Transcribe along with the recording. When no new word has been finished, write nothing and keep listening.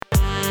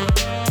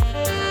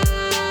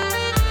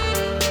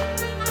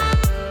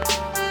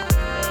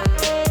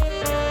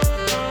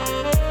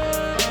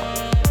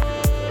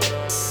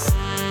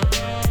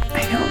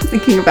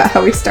thinking about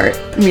how we start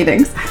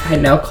meetings. I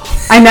know.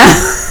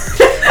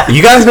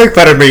 You guys make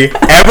fun of me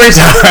every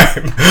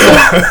time.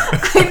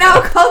 I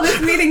now call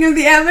this meeting of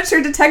the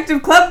Amateur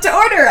Detective Club to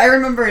order. I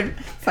remembered,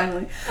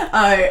 finally.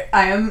 I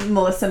am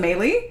Melissa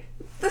Maley,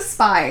 the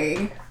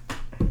spy.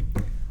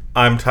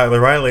 I'm Tyler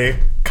Riley,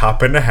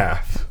 cop and a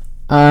half.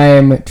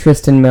 I'm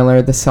Tristan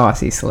Miller, the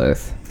saucy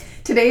sleuth.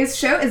 Today's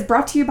show is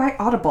brought to you by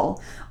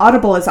Audible.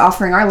 Audible is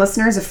offering our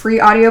listeners a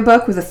free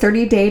audiobook with a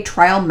 30-day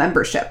trial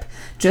membership.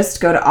 Just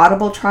go to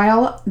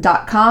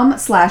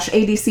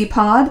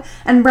audibletrial.com/adcpod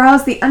and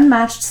browse the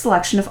unmatched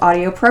selection of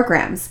audio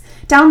programs.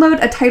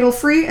 Download a title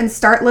free and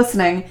start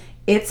listening.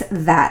 It's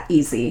that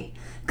easy.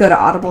 Go to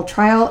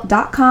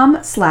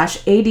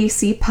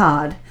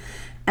audibletrial.com/adcpod.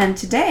 And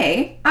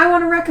today, I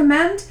want to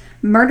recommend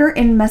Murder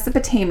in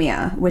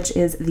Mesopotamia, which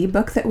is the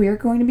book that we are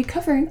going to be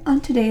covering on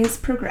today's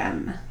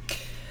program.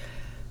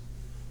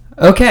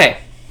 Okay,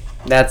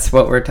 that's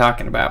what we're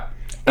talking about.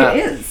 It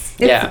is.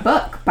 It's a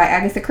book by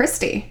Agatha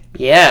Christie.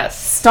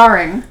 Yes.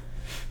 Starring,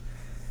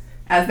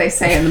 as they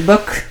say in the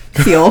book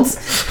fields,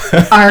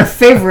 our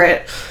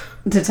favorite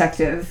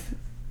detective,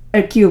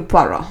 Hercule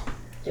Poirot.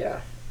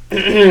 Yeah.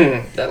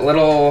 That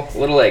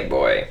little egg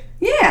boy.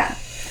 Yeah.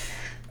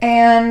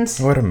 And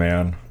What a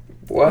man.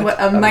 what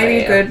a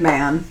mighty good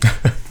man.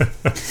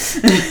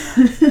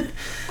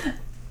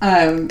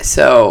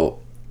 So,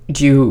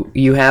 do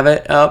you have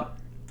it up?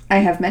 I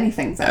have many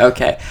things up.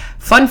 Okay.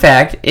 Fun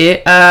fact,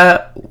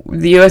 the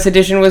US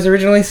edition was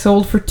originally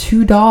sold for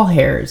 $2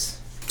 hairs.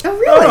 Oh,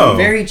 really? Oh.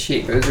 Very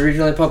cheap. It was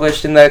originally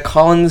published in the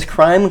Collins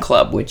Crime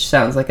Club, which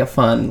sounds like a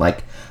fun,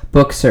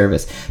 book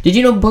service. Did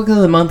you know Book of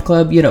the Month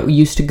Club,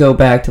 used to go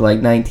back to,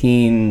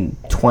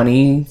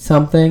 1920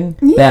 something?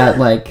 Yeah.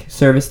 That,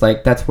 service,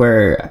 that's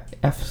where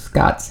F.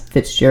 Scott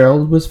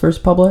Fitzgerald was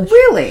first published.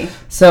 Really?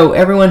 So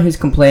everyone who's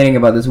complaining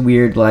about this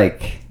weird,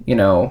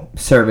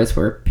 service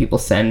where people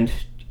send,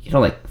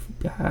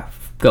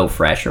 Go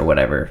Fresh or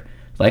whatever,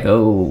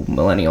 oh,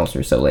 millennials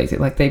are so lazy.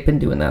 They've been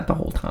doing that the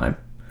whole time.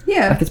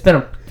 Yeah. It's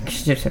been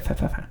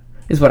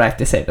is what I have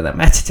to say to them.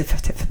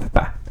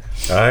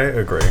 I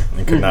agree.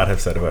 I could not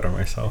have said it better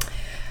myself.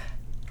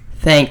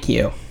 Thank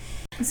you.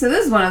 So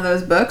this is one of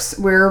those books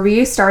where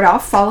we start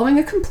off following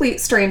a complete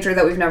stranger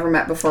that we've never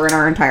met before in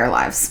our entire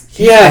lives.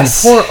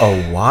 Yes. For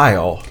a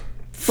while.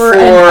 For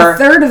a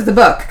third of the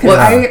book. Because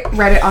I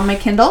read it on my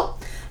Kindle,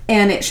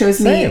 and it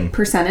shows me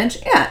percentage.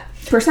 Yeah.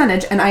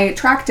 Percentage, and I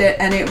tracked it,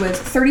 and it was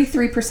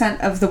 33%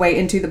 of the way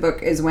into the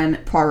book is when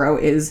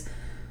Poirot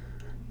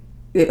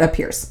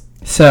appears.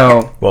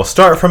 So We'll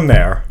start from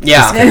there.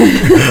 yeah.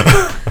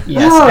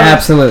 Yes,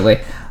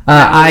 absolutely.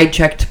 I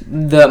checked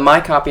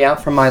my copy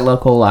out from my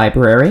local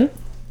library.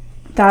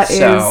 That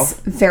is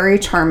very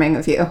charming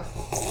of you.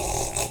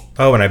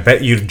 Oh, and I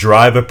bet you'd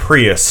drive a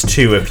Prius,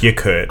 too, if you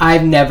could.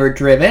 I've never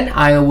driven.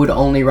 I would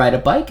only ride a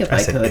bike if I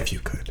said could. if you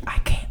could. I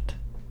can't.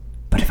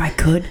 But if I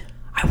could,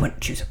 I wouldn't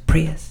choose a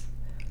Prius.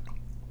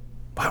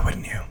 Why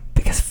wouldn't you?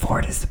 Because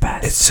Ford is the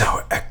best. It's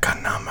so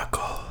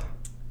economical.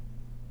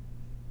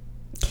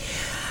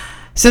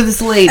 So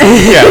this lady.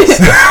 Yes.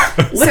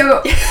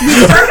 So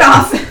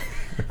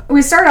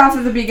we start off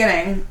at the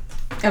beginning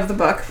of the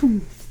book.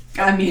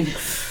 I mean,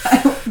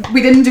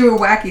 we didn't do a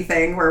wacky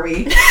thing where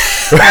we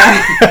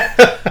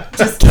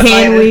just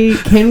Can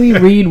we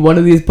read one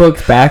of these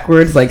books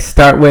backwards?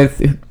 Start with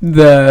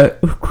the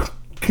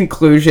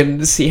conclusion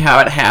to see how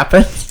it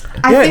happens.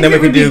 I think and then it we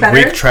would could do be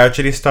better. Greek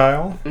tragedy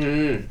style.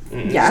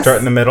 Yes. Start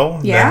in the middle.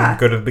 Yeah. Then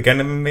go to the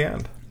beginning and the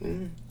end.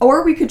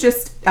 Or we could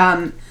just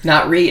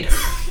Not read.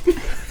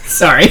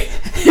 Sorry.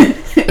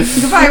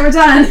 goodbye, we're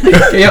done.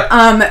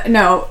 Yep.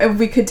 No,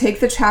 we could take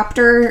the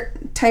chapter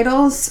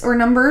titles or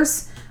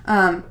numbers,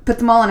 put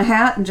them all in a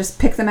hat and just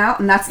pick them out,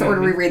 and that's the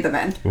order we read them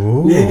in.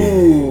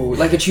 Ooh,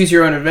 like a choose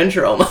your own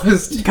adventure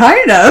almost.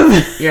 Kind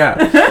of. Yeah.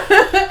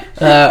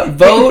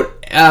 Vote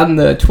on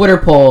the Twitter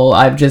poll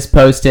I've just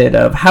posted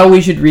of how we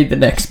should read the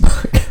next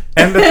book.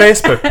 And the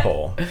Facebook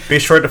poll. Be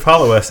sure to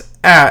follow us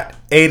at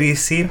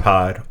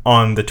ADCPod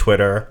on the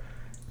Twitter.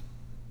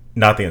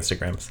 Not the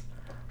Instagrams.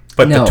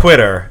 But the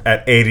Twitter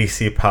at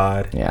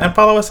ADCPod. Yeah. And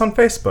follow us on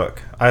Facebook,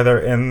 either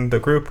in the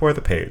group or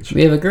the page.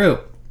 We have a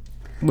group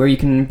where you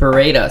can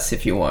berate us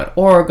if you want,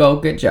 or go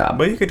good job.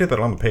 But you could do that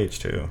on the page,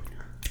 too.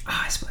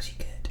 I suppose you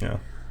could.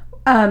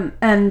 Yeah.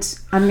 And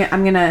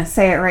I'm gonna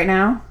say it right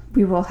now.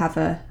 We will have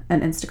an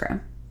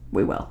Instagram.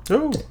 We will.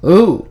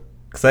 Ooh.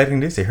 Exciting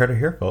news. You heard it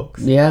here,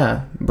 folks.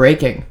 Yeah.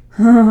 Breaking.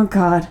 Oh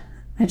God,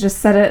 I just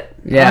said it.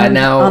 Yeah. on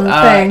the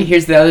Now, thing.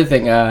 here's the other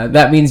thing.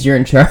 That means you're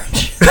in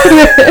charge.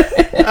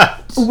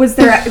 Was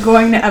there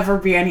going to ever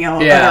be any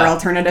other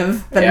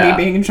alternative than me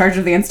being in charge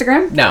of the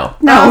Instagram? No.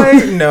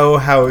 I know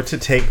how to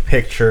take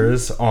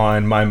pictures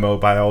on my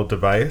mobile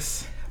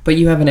device. But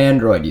you have an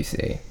Android, you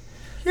see.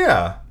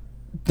 Yeah.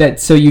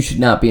 So you should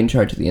not be in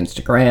charge of the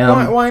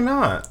Instagram. Why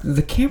not?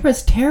 The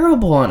camera's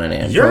terrible on an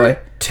Android.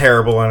 You're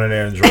terrible on an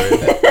Android.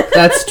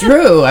 That's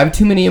true. I have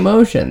too many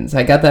emotions.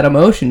 I got that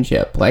emotion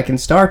chip, like in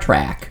Star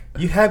Trek.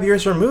 you have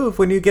yours removed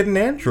when you get an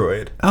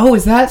Android. Oh,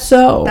 is that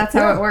so? That's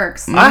how it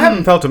works. I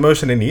haven't felt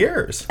emotion in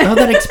years. Oh,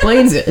 that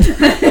explains it.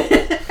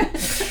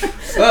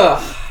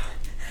 Ugh.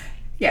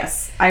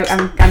 Yes,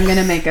 I'm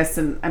gonna make us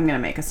an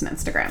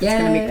Instagram.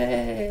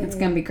 Yay. It's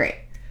gonna be great.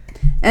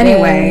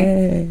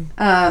 Anyway,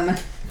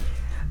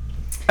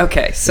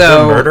 okay, so is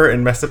there murder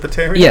in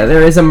Mesopotamia? Yeah,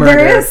 there is a murder.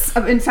 There is,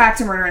 in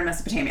fact, a murder in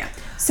Mesopotamia.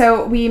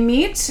 So we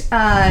meet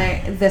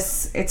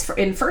it's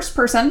in first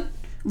person,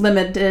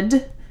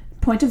 limited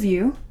point of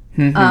view.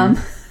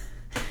 Mm-hmm.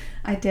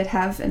 I did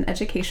have an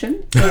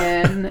education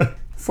in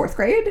 4th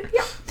grade.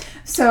 Yeah.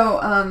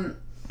 So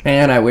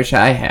man, I wish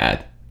I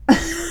had.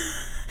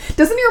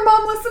 Doesn't your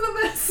mom listen to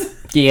this?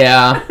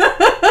 Yeah.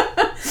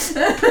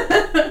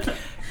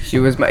 She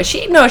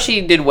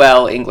did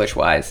well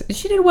English-wise.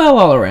 She did well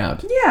all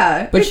around.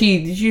 Yeah. But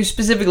she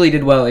specifically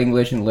did well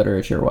English and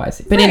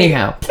literature-wise. But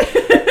anyhow.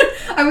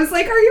 I was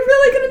like, are you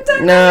really going to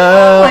die?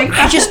 No. Like,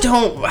 I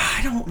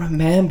don't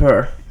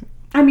remember.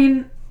 I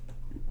mean,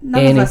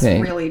 none of us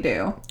really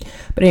do.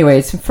 But anyway,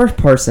 it's in first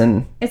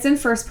person. It's in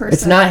first person.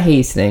 It's not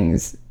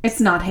Hastings. It's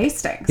not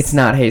Hastings. It's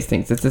not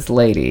Hastings. It's this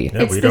lady.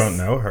 Yeah, we don't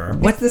know her.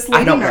 What's this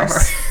lady I don't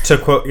nurse? know To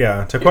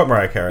her. quote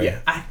Mariah Carey.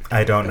 Yeah,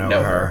 I don't know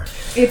her.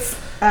 It's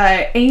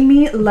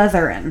Amy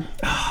Leatherin.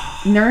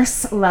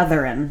 Nurse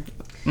Leatherin.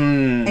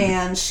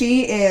 And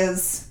she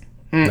is...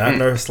 Not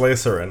Nurse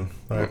Lacerin.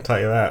 I'll tell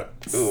you that.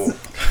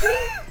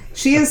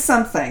 She is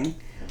something.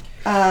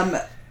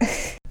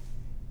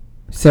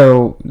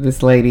 So,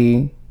 this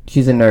lady,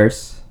 she's a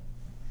nurse.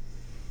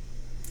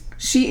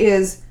 She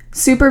is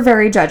super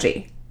very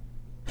judgy.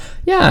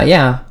 Yeah.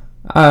 Yeah.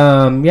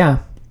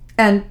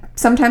 And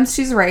sometimes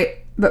she's right,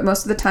 but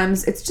most of the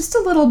times it's just a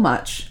little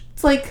much.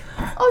 It's like,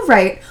 all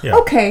right,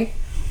 okay,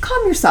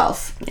 calm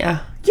yourself.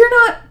 Yeah. You're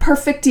not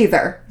perfect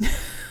either.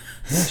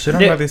 Yeah, she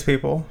don't know these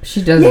people.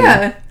 She doesn't.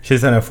 Yeah.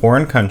 She's in a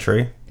foreign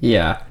country.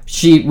 Yeah.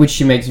 Which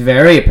she makes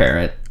very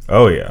apparent.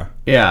 Oh, yeah.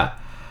 Yeah.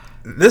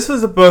 This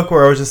was a book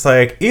where I was just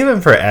like,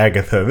 even for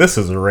Agatha, this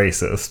is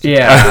racist.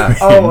 Yeah.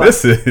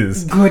 This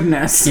is...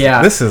 Goodness.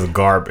 Yeah. This is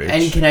garbage.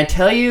 And can I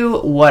tell you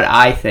what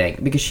I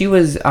think? Because she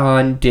was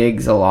on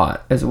Diggs a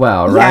lot as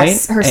well, right?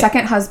 Yes, her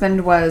second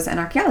husband was an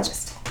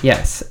archaeologist.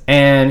 Yes.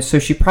 And so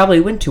she probably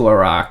went to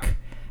Iraq.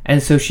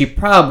 And so she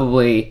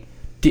probably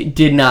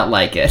did not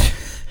like it.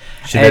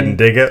 She didn't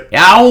dig it?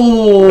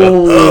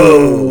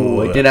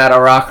 Ow! It did not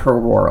rock her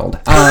world.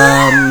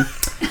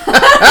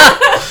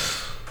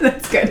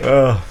 That's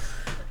good.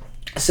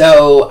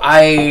 So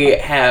I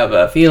have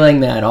a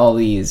feeling that all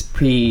these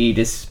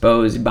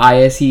predisposed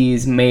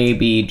biases may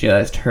be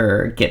just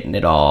her getting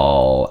it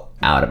all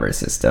out of her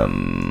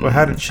system. Well,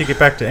 how did she get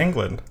back to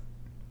England?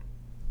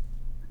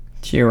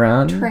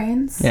 Chiron?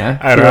 Trains? Yeah,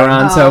 I don't know.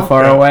 Chiron so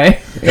far away.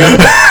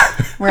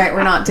 Right,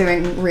 we're not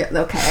doing real...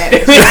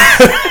 Okay.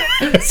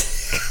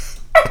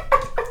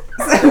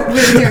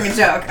 We're doing a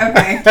joke.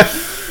 Okay.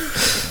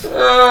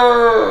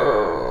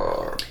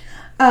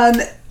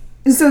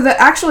 So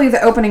the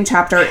opening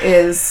chapter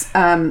is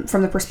from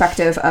the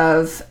perspective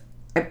of,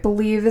 I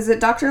believe, is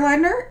it Dr.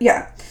 Leidner?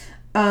 Yeah.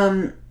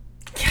 God,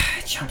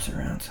 it jumps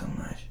around so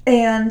much.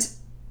 And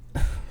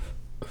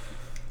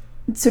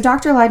so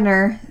Dr.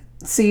 Leidner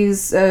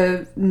sees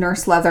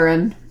Nurse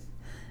Leatherin.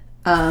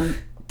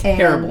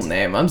 Terrible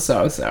name. I'm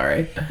so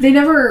sorry. They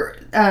never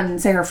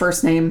say her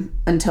first name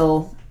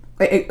until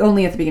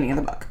only at the beginning of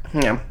the book.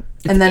 Yeah.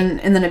 And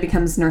then it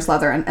becomes Nurse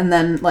Leatherin. And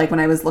then, like, when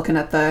I was looking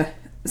at the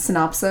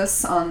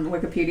synopsis on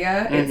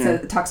Wikipedia,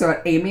 it talks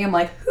about Amy. I'm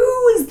like,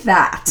 who is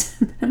that?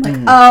 I'm like,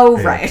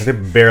 oh, right. They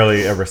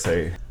barely ever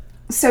say.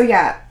 So,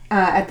 yeah,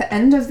 at the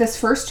end of this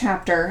first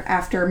chapter,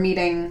 after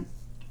meeting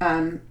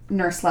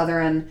Nurse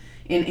Leatherin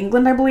in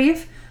England, I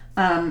believe,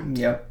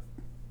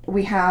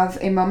 we have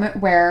a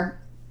moment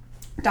where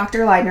Dr.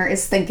 Leidner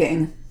is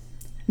thinking,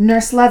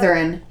 Nurse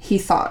Leatherin, he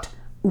thought,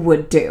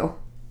 would do.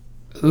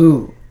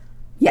 Ooh.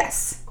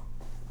 Yes.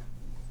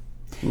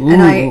 Ooh,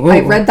 and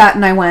I read that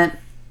and I went,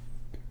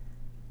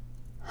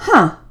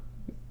 huh.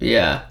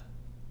 Yeah.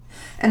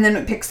 And then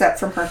it picks up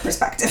from her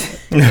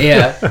perspective.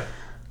 Yeah.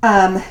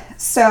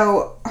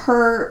 So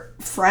her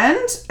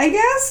friend, I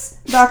guess,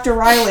 Dr.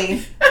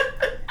 Riley.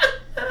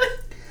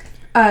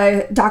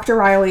 Dr.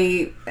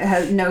 Riley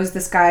knows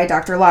this guy,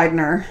 Dr.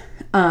 Leidner,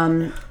 who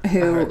I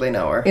hardly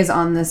know her.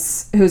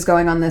 Who's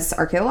going on this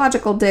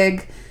archaeological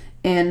dig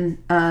in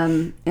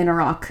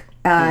Iraq,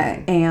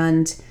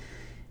 and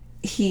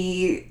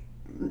he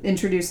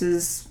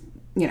introduces,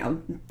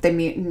 they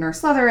meet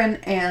Nurse Leatherin,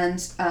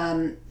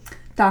 and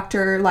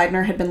Dr.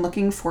 Leidner had been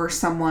looking for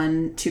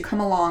someone to come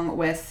along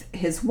with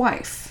his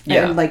wife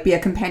and be a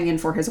companion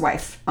for his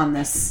wife on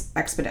this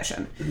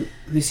expedition.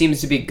 Who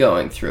seems to be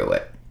going through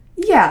it.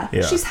 Yeah,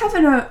 she's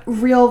having a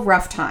real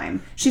rough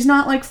time. She's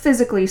not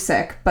physically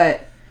sick,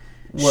 but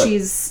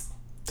she's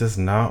does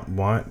not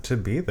want to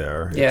be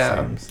there.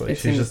 Yeah, it seems like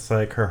she's just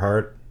like her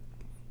heart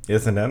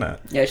isn't in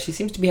it. Yeah, she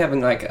seems to be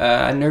having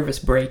a nervous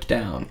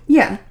breakdown.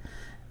 Yeah,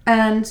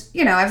 and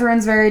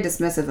everyone's very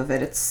dismissive of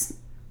it. It's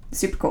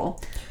super cool.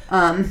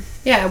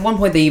 At one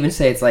point they even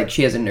say it's like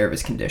she has a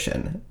nervous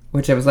condition,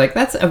 which I was like,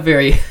 that's a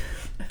very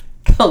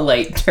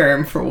polite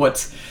term for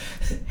what's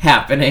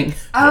happening.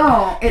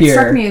 Oh, it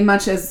struck me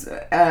much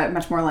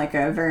more like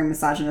a very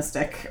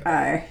misogynistic.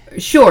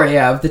 Sure,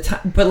 yeah, of the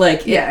time, but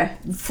like,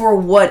 for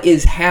what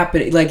is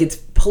happening, like it's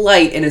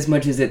polite in as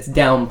much as it's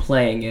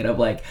downplaying it. Of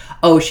like,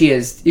 oh,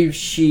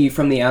 she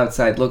from the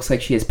outside looks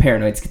like she has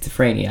paranoid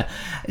schizophrenia,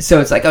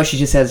 so it's like, oh,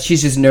 she's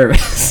just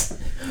nervous,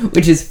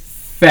 which is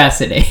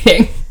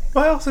fascinating.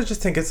 Well, I also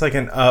just think it's like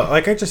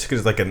I just think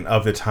it's like an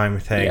of the time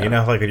thing. Yeah. You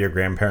know, like your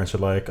grandparents are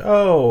like,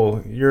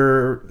 "Oh,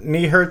 your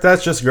knee hurts.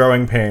 That's just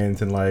growing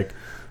pains," and like,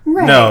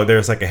 no,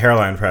 there's like a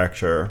hairline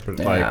fracture, but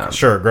like,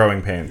 sure,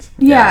 growing pains.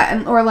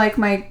 Yeah, or like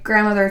my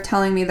grandmother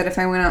telling me that if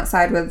I went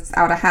outside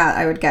without a hat,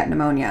 I would get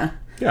pneumonia,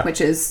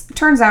 which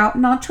turns out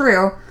not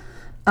true,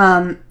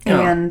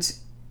 and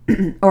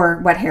or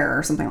wet hair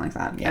or something like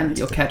that. Yeah, and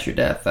you'll catch your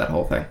death. That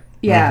whole thing.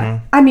 Yeah,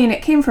 mm-hmm. I mean,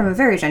 it came from a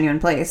very genuine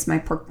place. My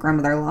poor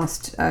grandmother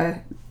lost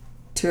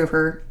 2 of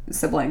her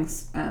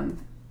siblings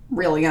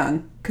real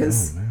young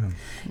because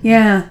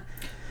it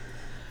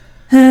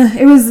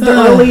was the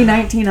early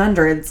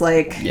 1900s.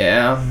 Like,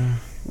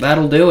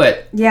 that'll do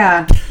it.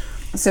 Yeah,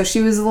 so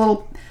she was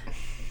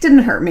didn't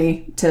hurt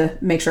me to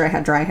make sure I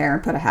had dry hair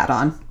and put a hat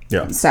on.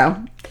 Yeah,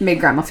 so made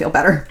grandma feel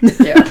better.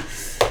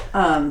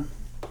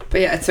 But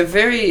yeah,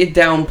 it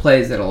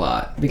downplays it a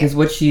lot because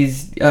what she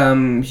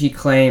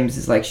claims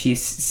is like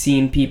she's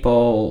seen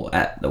people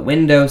at the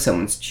window.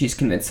 She's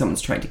convinced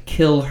someone's trying to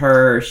kill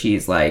her.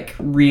 She's like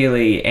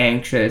really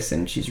anxious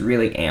and she's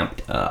really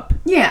amped up.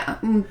 Yeah,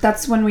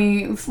 that's when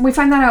we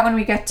find that out when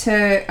we get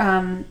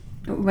to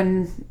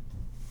when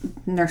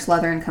Nurse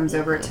Leathern comes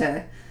over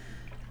to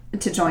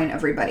join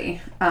everybody.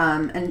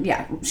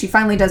 And she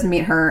finally does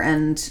meet her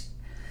and.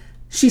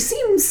 She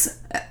seems,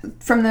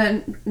 from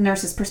the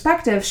nurse's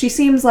perspective, she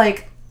seems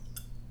like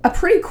a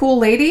pretty cool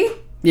lady.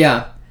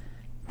 Yeah.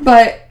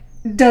 But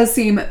does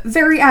seem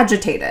very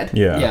agitated.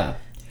 Yeah.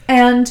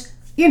 And,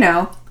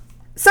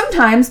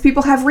 sometimes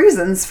people have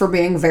reasons for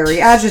being very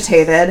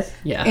agitated.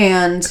 Yeah.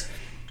 And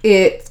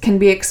it can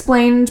be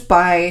explained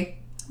by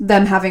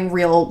them having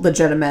real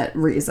legitimate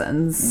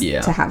reasons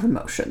to have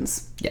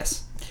emotions.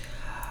 Yes.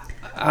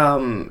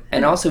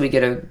 And also we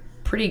get a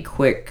pretty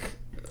quick...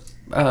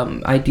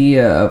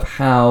 idea of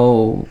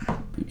how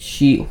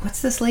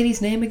what's this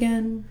lady's name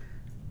again?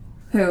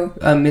 Who?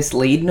 Miss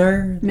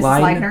Leidner?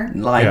 Mrs.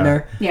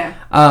 Leidner? Yeah.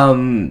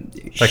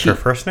 Her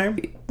first name?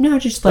 No,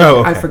 just like,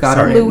 I forgot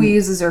her name.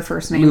 Louise is her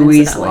first name.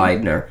 Louise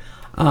Leidner.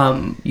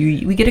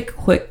 We get a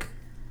quick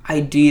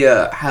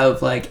idea how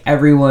like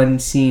everyone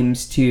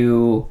seems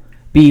to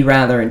be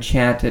rather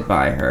enchanted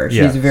by her. She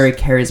has a very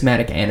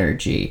charismatic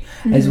energy,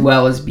 as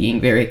well as being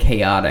very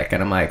chaotic.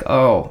 And I'm like,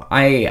 oh,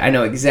 I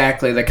know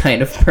exactly the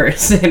kind of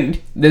person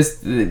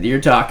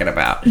you're talking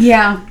about.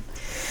 Yeah.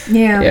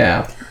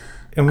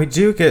 And we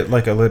do get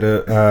like a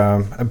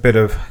bit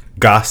of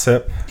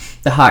gossip.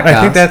 The hot gossip.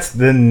 I think that's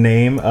the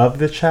name of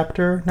the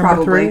chapter,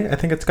 number 3. I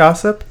think it's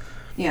gossip.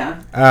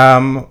 Yeah.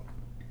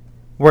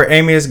 Where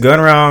Amy is going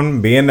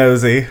around being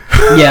nosy.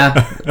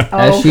 Yeah,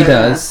 as she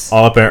does.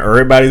 All up in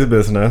everybody's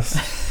business.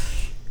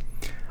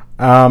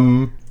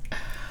 And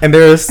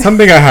there is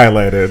something I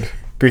highlighted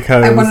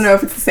because... I want to know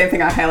if it's the same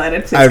thing I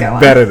highlighted. Please go on. I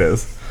bet it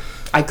is.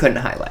 I couldn't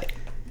highlight.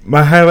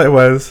 My highlight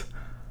was,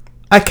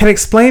 I can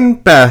explain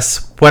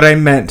best what I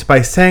meant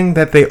by saying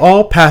that they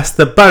all pass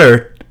the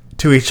butter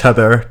to each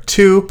other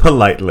too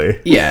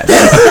politely. Yes.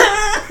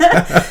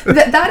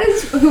 That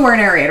is who our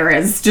narrator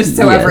is, just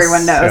so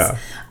everyone knows.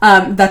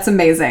 Yeah. That's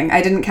amazing.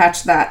 I didn't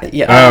catch that.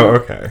 Yeah.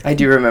 Okay. I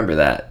do remember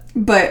that.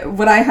 But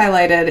what I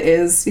highlighted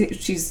is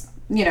she's,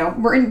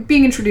 we're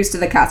being introduced to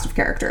the cast of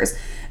characters.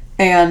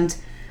 And,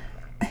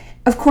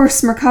 of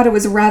course, Mercado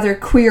is a rather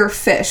queer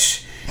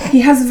fish.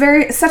 He has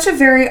such a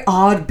very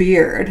odd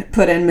beard,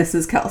 put in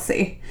Mrs.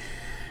 Kelsey.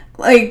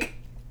 Like,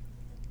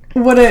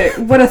 what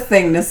a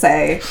thing to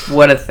say.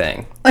 What a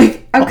thing.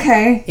 Like,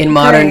 okay. In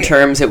modern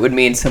terms, it would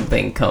mean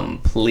something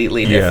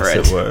completely different.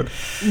 Yes, it would.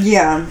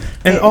 Yeah.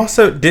 And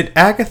also, did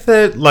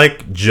Agatha,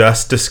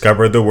 just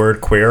discover the word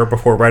queer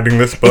before writing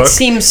this book? It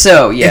seems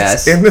so,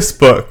 yes. It's in this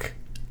book,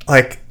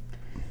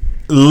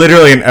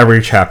 literally in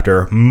every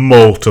chapter,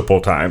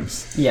 multiple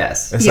times.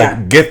 Yes. It's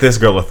get this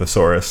girl a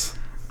thesaurus.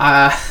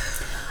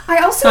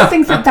 I also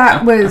think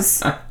that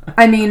was...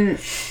 I mean,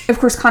 of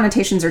course,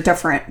 connotations are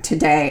different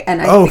today.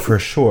 And I think, for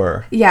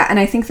sure. Yeah, and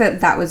I think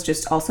that was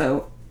just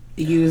also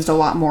used a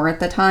lot more at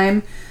the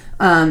time.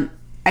 I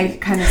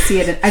kind of see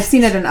it... I've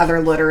seen it in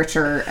other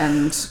literature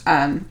and,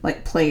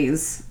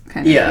 plays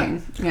kind of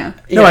thing. Yeah.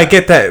 No, I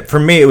get that. For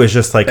me, it was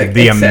just, the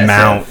excessive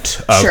amount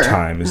of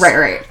times.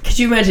 Right. Could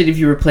you imagine if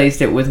you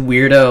replaced it with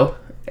weirdo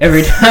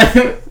every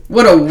time?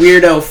 What a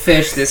weirdo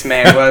fish this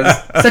man was.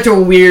 Such a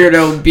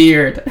weirdo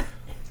beard.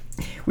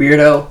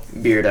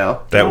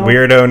 Beardo. That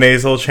weirdo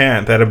nasal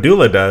chant that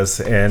Abdullah does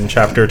in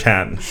chapter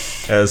 10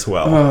 as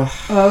well.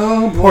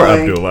 Oh boy. Poor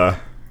Abdullah.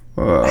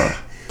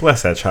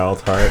 Bless that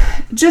child's heart.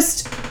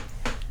 Just,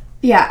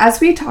 as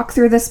we talk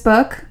through this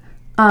book,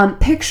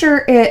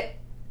 picture it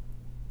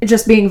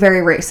just being very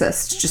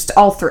racist, just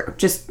all through,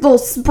 just a little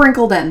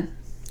sprinkled in.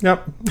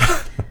 Yep.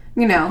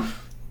 You know,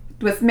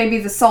 with maybe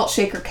the salt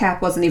shaker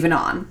cap wasn't even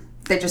on.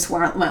 They just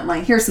went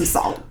like, here's some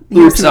salt.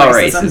 Here's some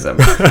racism.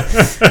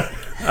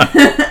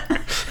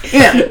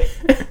 Yeah.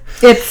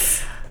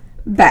 It's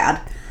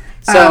bad.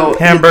 So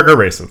hamburger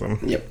racism.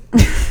 Yep.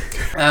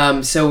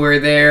 So we're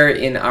there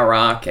in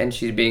Iraq, and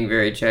she's being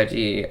very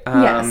judgy.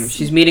 Yes.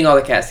 She's meeting all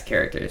the cast of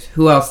characters.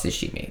 Who else does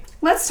she meet?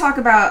 Let's talk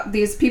about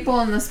these people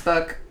in this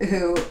book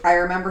who I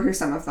remember who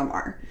some of them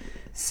are.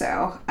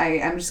 So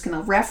I'm just going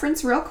to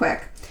reference real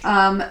quick.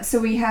 So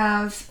we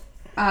have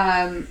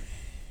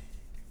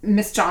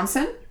Miss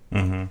Johnson,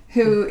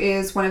 who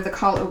is one of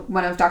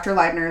Dr.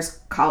 Leidner's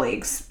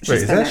colleagues.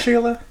 Wait, is that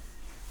Sheila?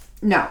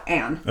 No,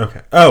 Anne.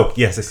 Okay. Oh,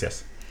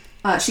 yes.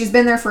 She's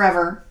been there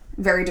forever,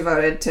 very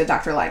devoted to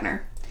Dr.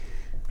 Leidner.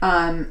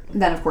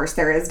 Then, of course,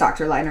 there is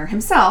Dr. Leidner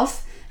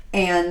himself,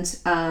 and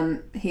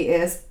he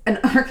is an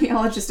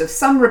archaeologist of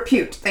some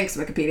repute. Thanks,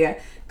 Wikipedia.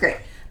 Great.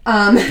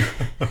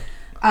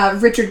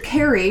 Richard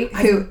Carey,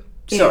 who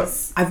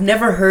is... I've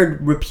never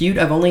heard repute.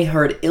 I've only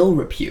heard ill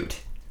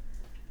repute.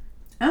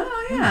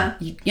 Oh, yeah.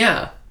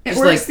 Yeah. It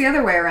works the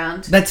other way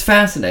around. That's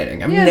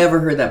fascinating. I've never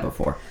heard that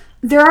before.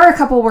 There are a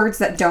couple words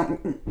that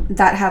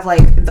have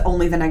like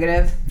only the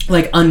negative.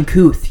 Like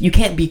uncouth. You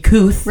can't be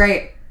couth.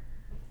 Right.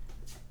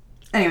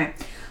 Anyway,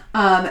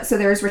 so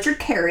there's Richard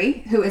Carey,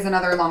 who is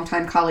another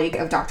longtime colleague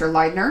of Dr.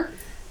 Leidner,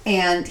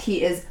 and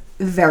he is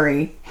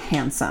very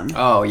handsome.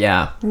 Oh,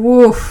 yeah.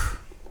 Woof.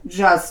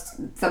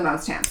 Just the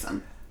most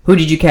handsome. Who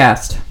did you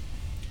cast?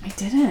 I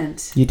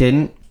didn't. You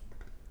didn't?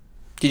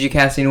 Did you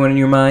cast anyone in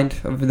your mind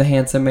of the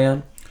handsome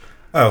man?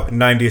 Oh,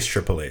 90s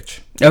Triple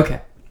H.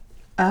 Okay.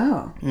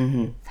 Oh.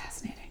 Mm-hmm.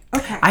 Fascinating.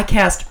 Okay. I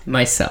cast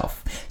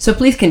myself. So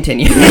please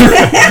continue.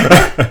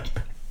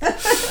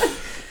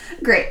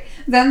 Great.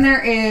 Then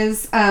there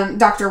is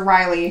Dr.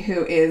 Riley,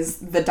 who is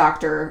the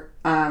doctor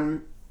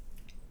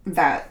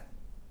that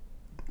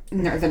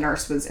the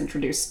nurse was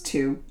introduced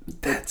to.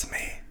 That's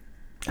me.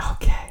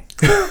 Okay.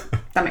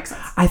 That makes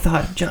sense. I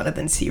thought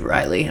Jonathan C.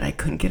 Riley, and I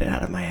couldn't get it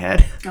out of my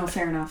head. Oh,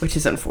 fair enough. Which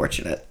is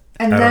unfortunate.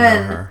 And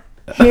then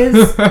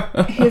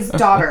his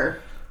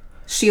daughter,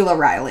 Sheila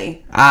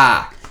Riley.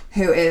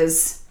 Who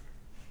is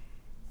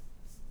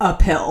a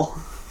pill.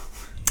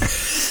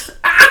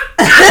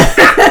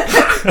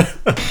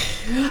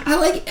 I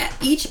like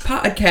each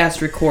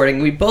podcast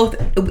recording,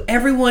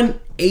 everyone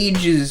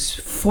ages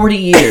 40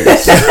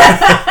 years.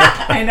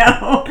 I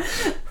know.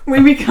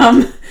 We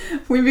become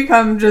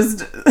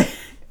just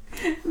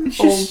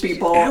old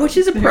people. Which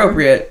is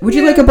appropriate. Would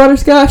you like a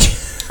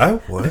butterscotch? I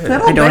would.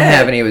 I don't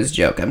have any. It was a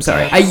joke. I'm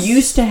sorry. I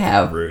used to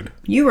have. Rude.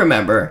 You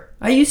remember.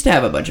 I used to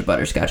have a bunch of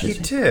butterscotches. You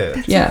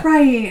did. That's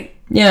right.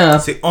 Yeah.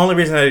 It's the only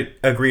reason I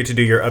agreed to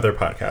do your other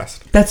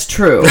podcast. That's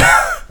true.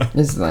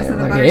 It's like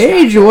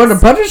hey, do you want a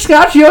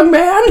butterscotch, young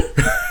man?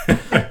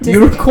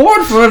 You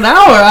record for an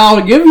hour,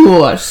 I'll give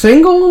you a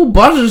single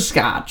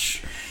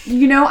butterscotch.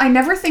 You know, I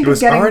never think of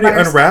getting butterscotch. It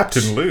was already unwrapped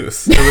and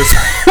loose.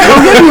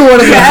 I'll give you one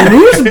of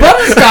these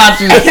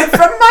butterscotches.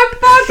 From my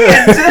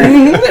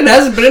pocket. It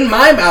hasn't been in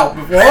my mouth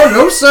before,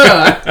 no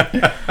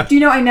sir. Do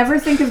you know, I never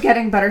think of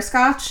getting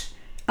butterscotch,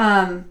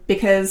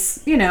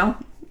 because, you know,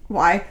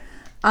 why?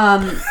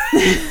 What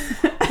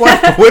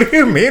do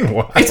you mean,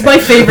 why? It's my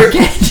favorite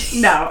candy.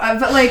 No,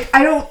 but like,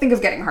 I don't think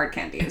of getting hard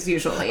candies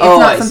usually. It's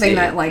not something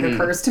that like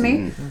occurs to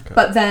me. Okay.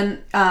 But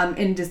then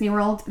in Disney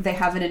World, they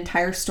have an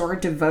entire store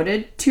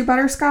devoted to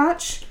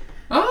butterscotch.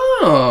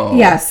 Oh.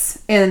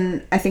 Yes,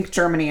 in I think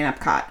Germany and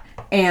Epcot.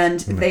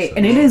 And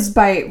it is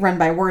run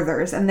by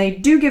Werther's, and they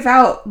do give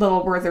out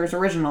little Werther's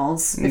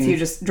originals if you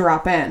just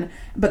drop in.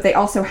 But they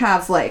also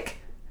have like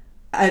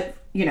a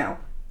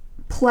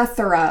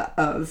plethora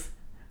of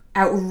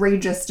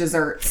outrageous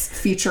desserts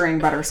featuring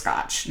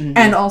butterscotch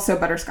and also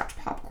butterscotch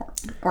popcorn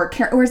or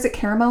is it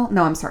caramel?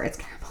 No, I'm sorry, it's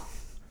caramel.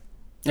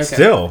 Okay.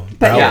 Still,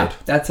 but yeah,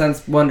 that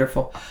sounds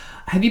wonderful.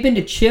 Have you been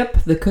to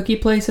Chip, the cookie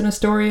place in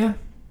Astoria?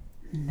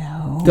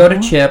 No. Go to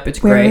Chip. It's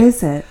great. Where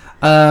is it?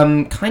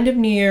 Kind of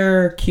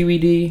near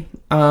QED.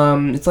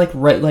 It's like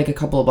right like a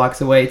couple of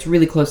blocks away. It's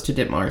really close to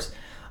Ditmars.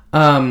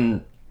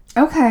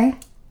 Okay.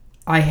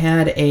 I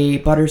had a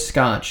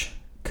butterscotch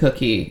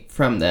cookie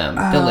from them.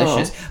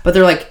 Delicious. But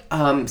they're like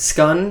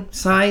scone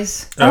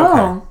size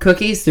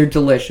cookies. They're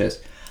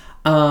delicious.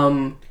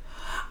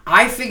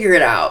 I figure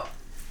it out.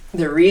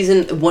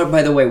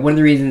 By the way, one of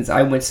the reasons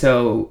I went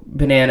so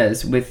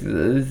bananas with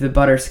the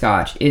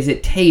butterscotch is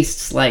it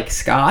tastes like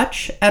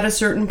scotch at a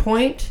certain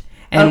point.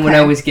 And when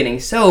I was getting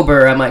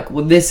sober, I'm like,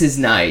 well, this is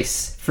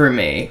nice for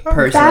me,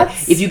 personally.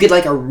 If you get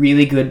like a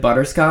really good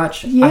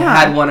butterscotch, I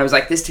had one, I was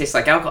like, this tastes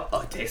like alcohol.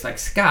 Oh, it tastes like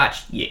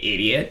scotch, you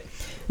idiot.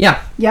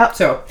 Yeah. Yep.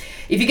 So,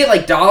 if you get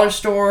like dollar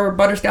store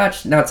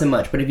butterscotch, not so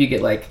much. But if you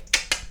get like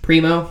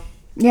Primo.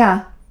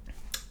 Yeah.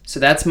 So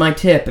that's my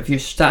tip. If you're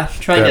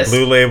trying to...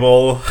 Blue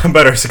Label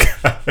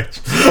butterscotch.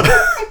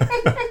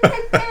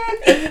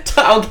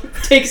 I'll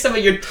take some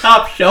of your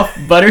top shelf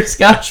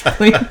butterscotch,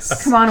 please.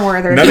 Come on,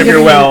 Werther. None of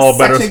your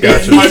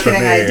butterscotch is for me.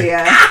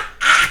 Idea.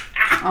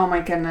 Oh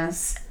my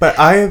goodness. But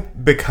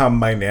I've become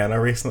my Nana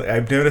recently.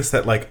 I've noticed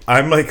that, like,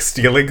 I'm, like,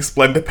 stealing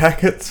Splenda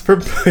packets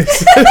from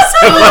places and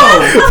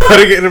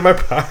putting it in my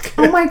pocket.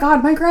 Oh my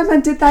god, my grandma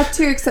did that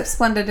too, except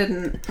Splenda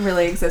didn't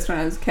really exist when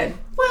I was a kid.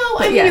 Well,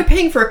 I mean, you're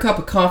paying for a cup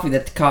of coffee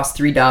that costs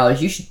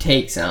 $3. You should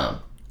take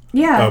some.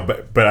 Yeah. Oh,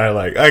 but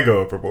I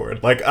go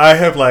overboard. Like, I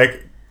have,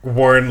 like,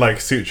 worn,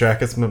 like, suit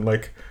jackets and I'm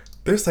like,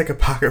 there's, like, a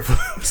pocket full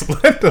of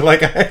Splenda.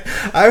 Like, I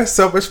have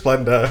so much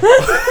Splenda.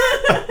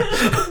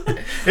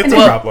 It's a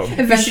problem.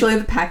 Eventually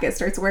the packet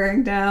starts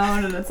wearing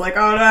down and it's like,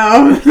 oh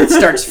no. It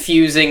starts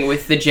fusing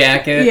with the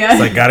jacket. Yeah.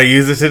 It's like, gotta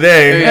use it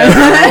today.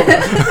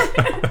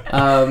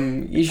 Yeah.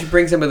 You should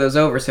bring some of those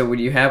over so when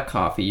you have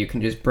coffee, you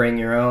can just bring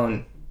your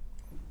own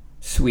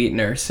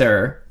sweetener,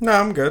 sir. No,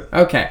 I'm good.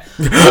 Okay.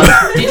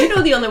 Did you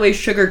know the only way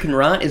sugar can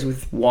rot is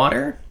with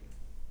water?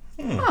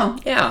 Oh.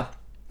 Yeah.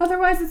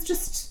 Otherwise it's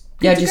just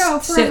just go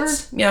forever.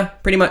 sits. Yeah,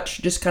 pretty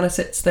much. Just kind of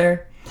sits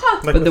there.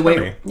 Huh. Like But the way,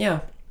 honey.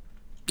 yeah.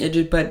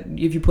 But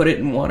if you put it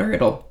in water,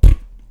 it'll.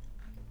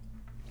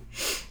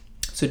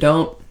 So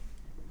don't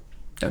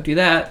do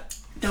that.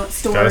 Don't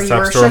store Gotta stop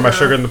your storing my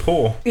sugar in the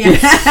pool. Yeah.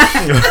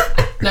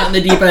 Not in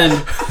the deep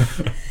end.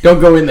 Don't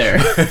go in there.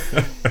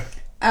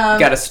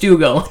 Got a stew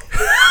going.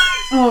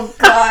 Oh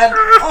god.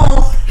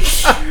 Oh.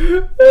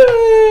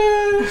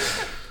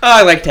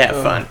 I like to have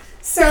fun.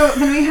 So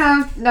then we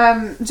have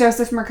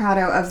Joseph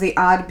Mercado of the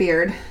Odd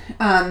Beard.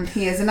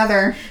 He is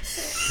another.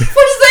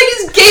 What is that?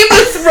 His Game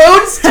of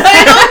Thrones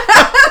title?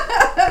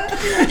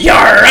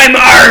 Yar, I'm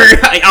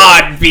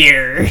Odd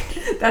Beard.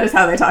 That is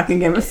how they talk in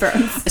Game of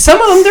Thrones.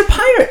 Some of them, they're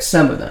pirates.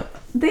 Some of them.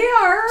 They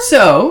are.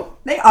 So.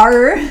 They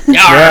are. Yar.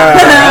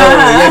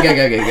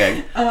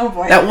 Yeah. Oh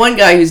boy. That one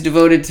guy who's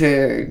devoted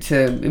to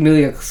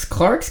Emilia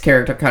Clarke's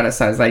character kind of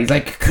sounds like he's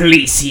like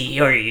Khaleesi.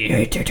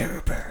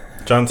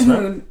 Jon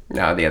Snow?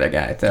 No, the other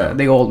guy,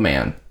 the old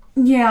man.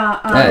 Yeah.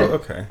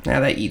 Okay.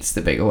 Now that eats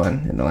the big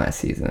one in the last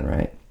season,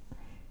 right?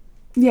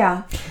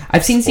 Yeah.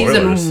 I've seen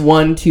Spoilers. season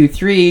 1, 2,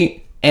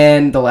 3,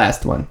 and the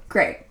last one,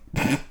 Great.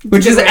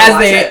 which is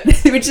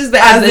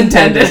as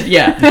intended.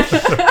 Yeah.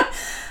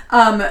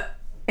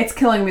 It's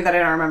killing me that I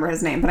don't remember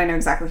his name, but I know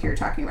exactly who you're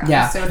talking about.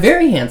 Yeah. So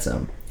Very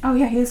handsome. oh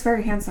yeah, he is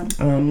very handsome.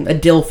 A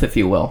DILF, if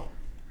you will.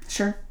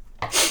 Sure.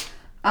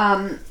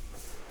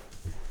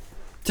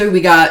 So we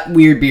got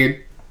Weird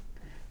Beard.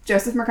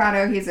 Joseph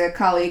Mercado, he's a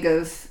colleague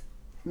of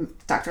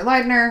Dr.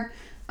 Leidner,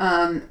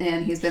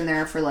 and he's been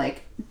there for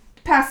like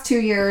past 2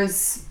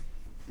 years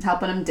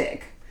helping him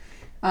dig.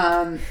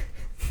 And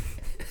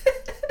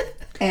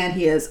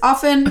he is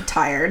often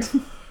tired.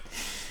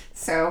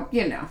 So,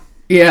 you know.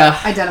 Yeah.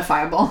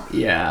 Identifiable.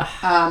 Yeah.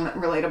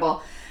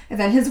 Relatable. And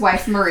then his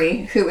wife,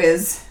 Marie, who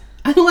is...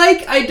 I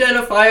like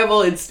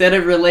identifiable instead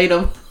of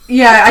relatable.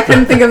 Yeah, I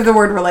couldn't think of the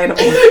word relatable.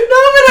 No, but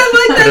I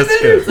like that.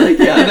 That's good. It's like,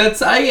 yeah,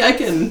 that's... I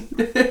can...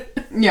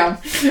 Yeah.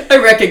 I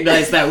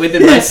recognize that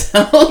within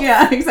myself.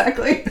 Yeah,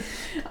 exactly.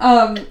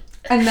 And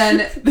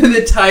then...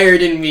 The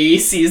tired in me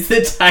sees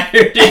the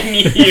tired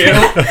in you.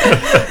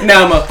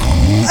 Now I'm a...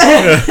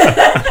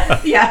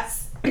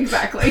 Yes,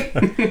 exactly.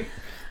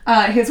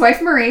 His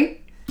wife, Marie,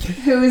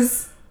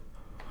 who's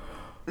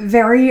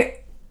very...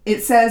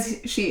 It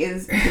says she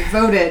is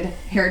devoted,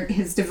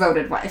 his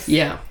devoted wife.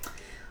 Yeah.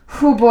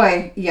 Oh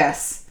boy,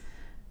 yes.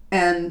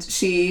 And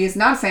she's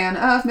not a fan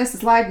of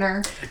Mrs.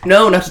 Leidner.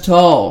 No, not at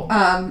all.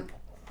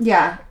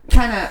 Yeah,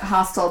 kind of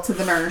hostile to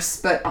the nurse,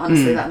 but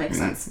honestly that makes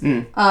sense.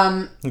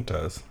 It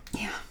does.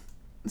 Yeah.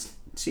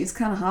 She's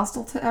kind of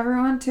hostile to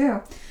everyone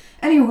too.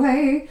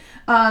 Anyway,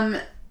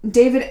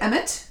 David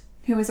Emmett,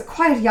 who is a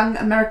quiet young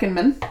American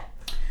man,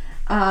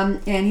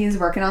 and he's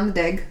working on the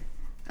dig.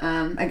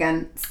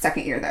 Again,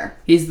 second year there.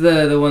 He's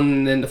the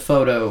one in the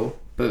photo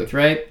booth,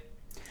 right?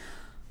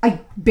 I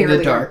barely...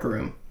 The dark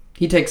room.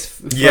 He takes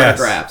Yes.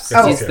 photographs.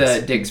 Oh. He's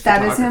the Diggs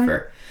That is him?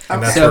 photographer.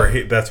 And that's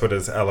So- that's what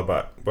his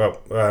alibi. Well,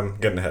 I'm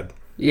getting ahead.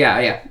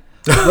 Yeah.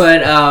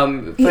 But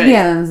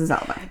yeah, this is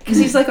alibi. because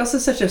he's like also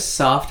such a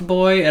soft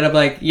boy, and I'm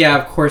like, yeah,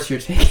 of course you're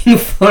taking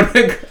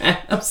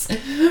photographs.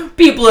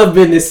 People have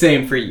been the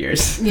same for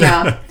years.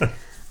 Yeah.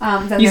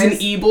 Then He's an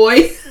there's,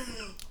 e-boy.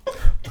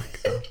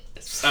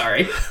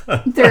 Sorry.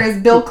 there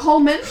is Bill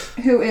Coleman,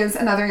 who is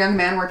another young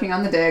man working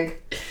on the dig.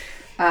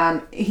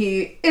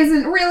 He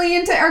isn't really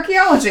into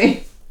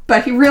archaeology,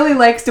 but he really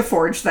likes to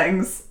forge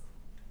things,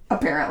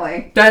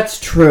 apparently. That's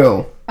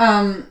true.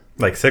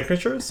 Like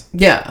signatures?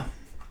 Yeah.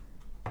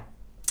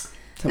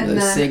 Some of And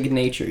those then-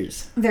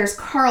 signatures. There's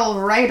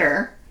Carl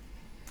Reiter,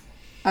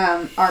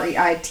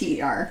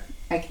 Reiter.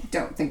 I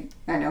don't think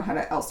I know how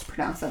else to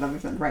pronounce that other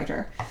than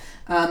Reiter.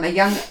 A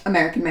young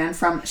American man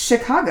from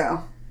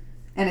Chicago.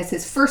 And it's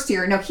his first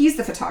year. No, he's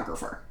the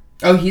photographer.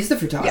 Oh, he's the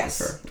photographer.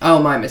 Yes.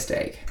 Oh, my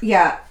mistake.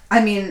 Yeah,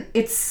 I mean,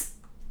 it's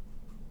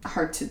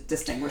hard to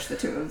distinguish the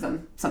two of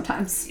them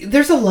sometimes.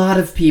 There's a lot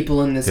of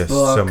people in this There's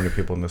book. so many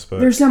people in this book.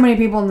 There's so many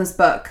people in this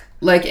book.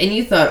 Like, and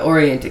you thought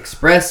Orient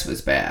Express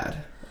was bad.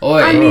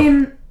 Oy. I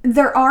mean,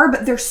 there are,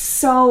 but they're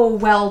so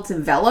well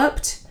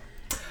developed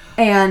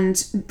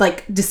and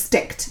like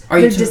distinct. Are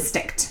you They're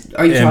distinct.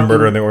 Are you and talking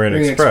Murder on the Orient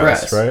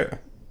Express, right?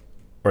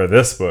 Or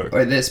this book.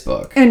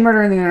 In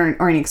Murder in the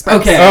Orient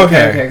Express. Okay.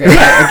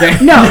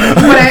 No,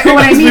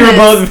 what I mean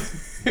is...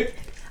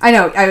 I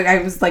know,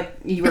 I was like,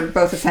 you were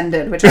both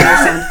offended, which I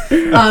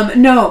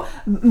understand. No,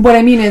 what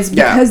I mean is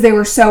because they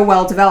were so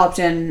well developed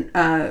in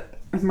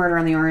Murder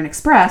on the Orient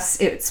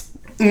Express, it's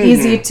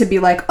easy to be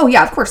like, oh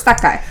yeah, of course,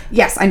 that guy.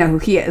 Yes, I know who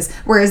he is.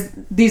 Whereas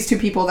these two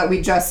people that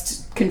we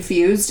just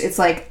confused, it's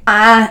like,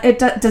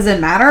 does it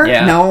matter?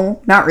 Yeah.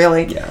 No, not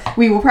really. Yeah.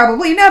 We will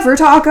probably never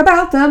talk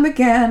about them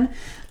again.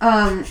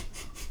 And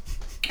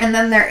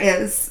then there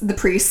is the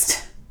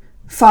priest,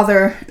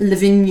 Father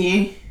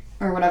Levigny,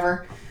 or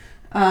whatever,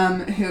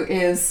 who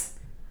is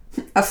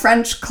a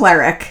French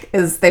cleric,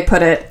 as they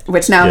put it,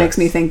 which now makes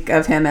me think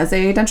of him as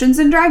a Dungeons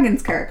and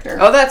Dragons character.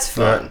 Oh, that's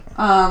fun.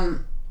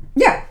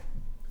 Yeah.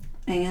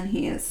 And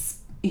he's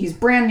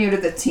brand new to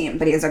the team,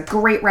 but he has a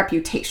great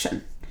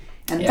reputation.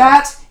 And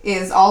that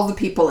is all the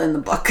people in the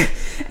book.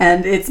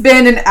 And it's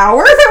been an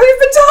hour that we've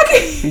been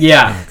talking.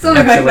 Yeah.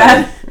 Something like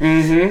that.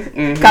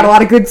 Got a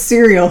lot of good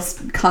serial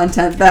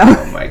content, though.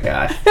 Oh, my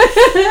gosh.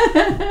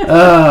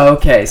 Oh,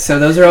 okay. So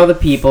those are all the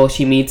people.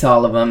 She meets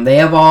all of them. They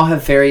all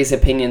have various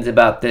opinions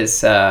about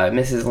this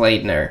Mrs.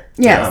 Leitner.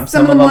 Yeah.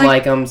 Some of them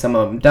like them, some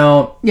of them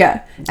don't.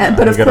 Yeah.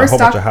 But of course, a whole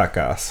bunch of hot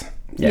goss.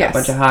 Yeah, a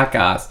bunch of hot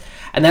goss.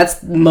 And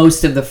that's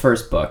most of the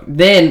first book.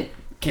 Then...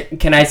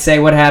 Can I say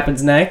what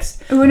happens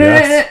next?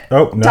 No.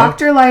 Oh, no.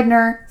 Dr.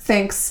 Leitner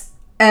thinks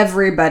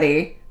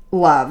everybody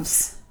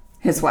loves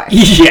his wife.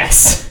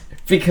 Yes.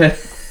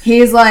 Because...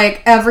 He's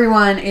like,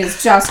 everyone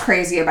is just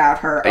crazy about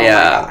her. Oh my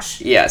gosh.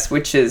 Yes,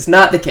 which is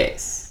not the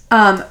case.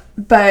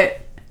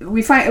 But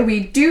we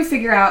do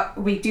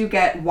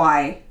get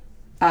why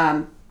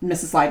Mrs.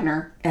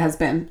 Leitner has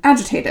been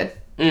agitated.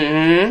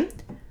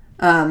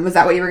 Mm-hmm. Was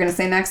that what you were going to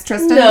say next,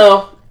 Tristan?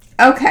 No.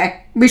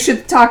 Okay. We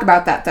should talk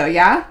about that, though,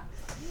 yeah?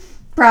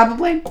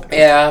 Probably.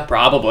 Yeah,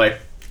 probably.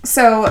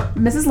 So,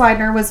 Mrs.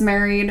 Leitner was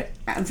married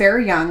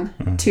very young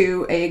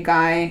to a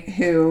guy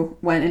who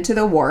went into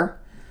the war.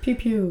 Pew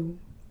pew.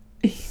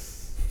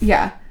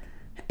 Yeah.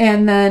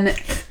 And then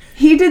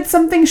he did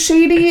something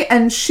shady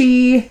and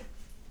she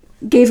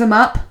gave him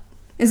up.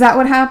 Is that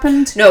what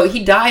happened? No,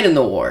 he died in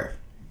the war.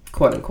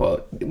 Quote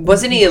unquote.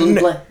 Wasn't he?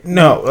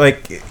 No,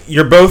 like,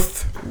 you're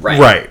both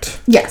right.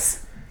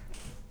 Yes.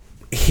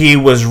 He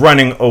was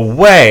running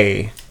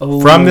away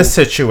from the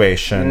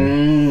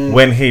situation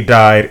when he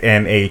died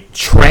in a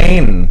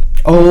train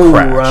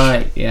crash.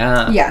 Right.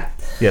 Yeah. Yeah.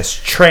 Yes,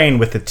 train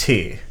with a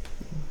T.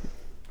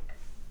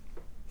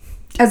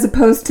 As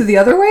opposed to the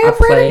other way of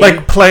writing?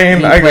 Like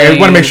plane. I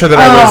want to make sure that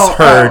I was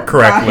heard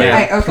correctly.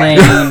 Okay.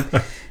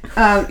 Plane.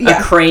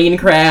 A crane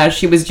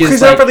crash. He was just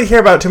because I don't really hear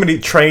about too many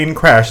train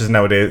crashes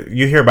nowadays.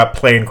 You hear about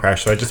plane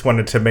crash, so I just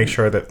wanted to make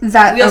sure that...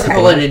 We also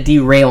call it a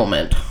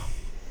derailment.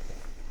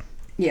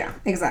 Yeah,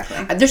 exactly.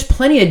 There's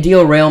plenty of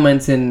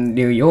derailments in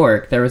New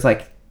York. There was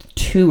like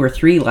 2 or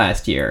 3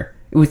 last year.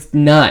 It was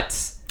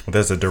nuts.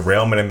 There's a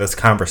derailment in this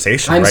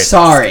conversation. I'm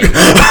sorry.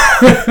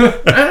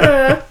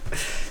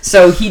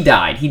 So he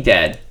died. He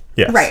dead.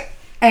 Yes. Right.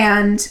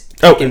 And...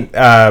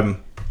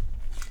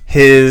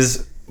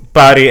 his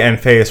body and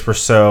face were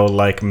so,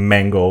 like,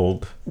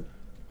 mangled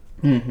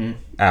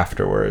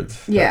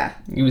afterwards. Yeah.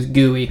 He was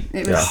gooey.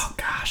 It was, oh,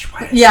 gosh.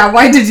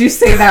 Why did you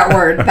say that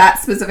word? That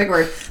specific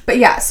word. But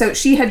yeah, so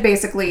she had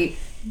basically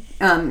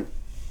given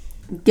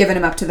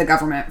him up to the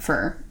government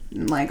for,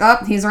 like,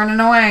 he's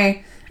running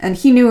away. And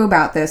he knew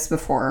about this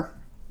before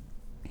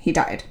he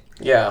died.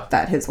 Yeah.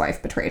 That his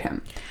wife betrayed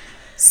him.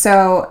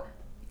 So...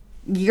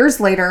 Years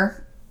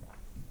later,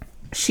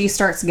 she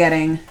starts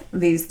getting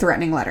these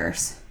threatening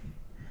letters.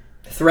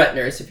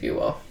 Threateners, if you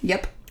will.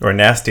 Yep. Or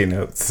nasty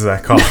notes, as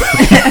I call them.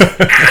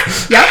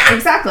 Yep,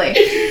 exactly.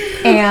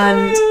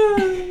 And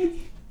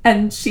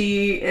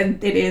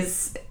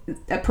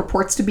it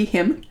purports to be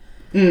him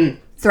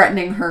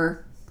threatening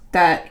her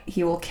that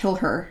he will kill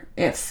her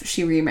if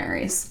she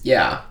remarries.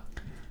 Yeah.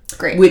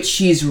 Great. Which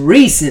she's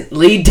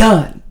recently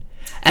done.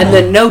 And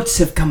the notes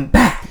have come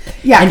back.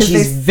 Yeah, and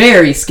she's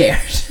very scared.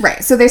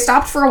 Right. So they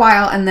stopped for a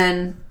while, and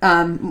then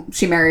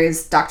she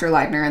marries Dr.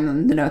 Leitner, and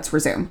then the notes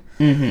resume.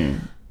 Mm-hmm.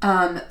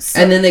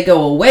 And then they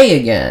go away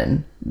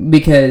again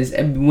because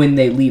when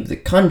they leave the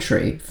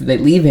country, they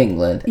leave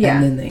England,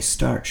 and then they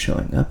start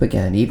showing up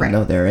again, even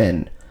though they're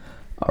in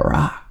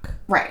Iraq.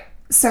 Right.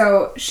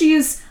 So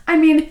she's,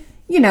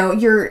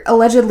 your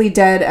allegedly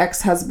dead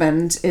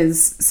ex-husband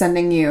is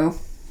sending you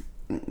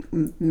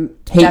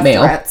hate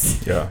mail.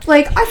 Threats. Yeah.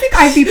 Like, I think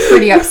I'd be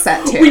pretty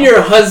upset too. When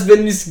your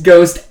husband's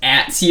ghost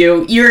ats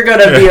you, you're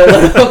gonna be a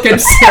little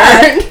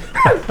concerned.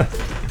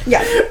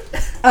 Yeah.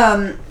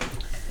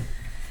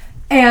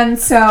 And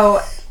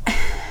so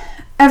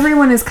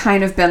everyone has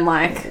kind of been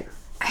like,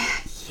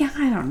 I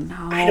don't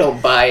know. I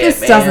don't buy it, This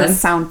doesn't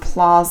sound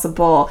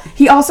plausible.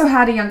 He also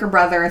had a younger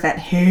brother that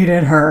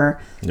hated her.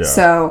 Yeah.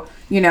 So,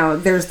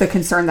 there's the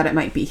concern that it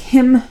might be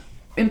him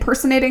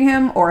impersonating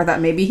him, or that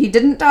maybe he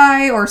didn't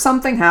die or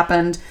something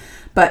happened,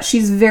 but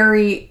she's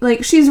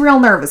real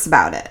nervous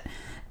about it,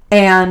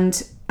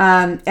 and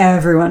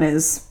everyone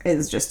is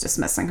just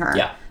dismissing her.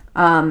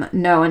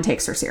 No one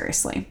takes her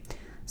seriously.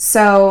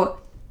 So...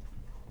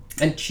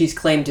 And she's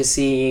claimed to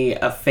see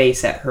a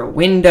face at her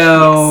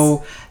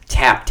window,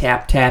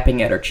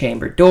 tapping at her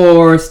chamber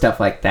door, stuff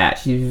like that.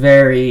 She's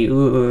very...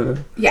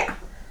 Yeah.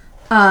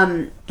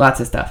 Lots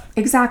of stuff.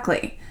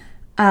 Exactly.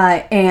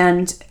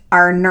 And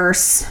our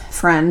nurse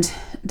friend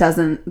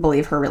doesn't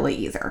believe her really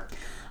either.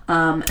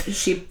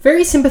 She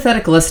very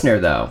sympathetic listener,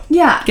 though.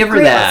 Yeah. Give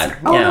her that.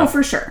 Listener. Oh, no,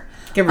 for sure.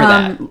 Give her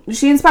that.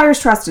 She inspires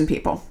trust in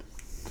people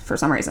for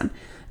some reason.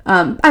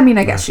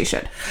 I guess she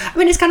should.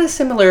 It's kind of a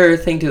similar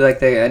thing to like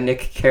the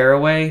Nick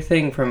Carraway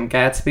thing from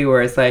Gatsby,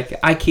 where it's like,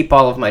 I keep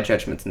all of my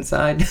judgments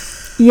inside.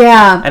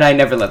 Yeah. And I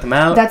never let them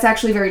out. That's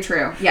actually very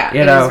true. Yeah.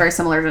 It is very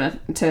similar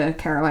to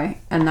Carraway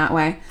in that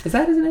way. Is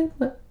that his name?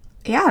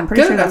 Yeah, I'm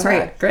pretty sure that's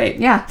right. Great.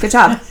 Yeah, good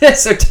job.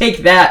 So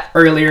take that,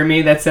 earlier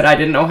me that said I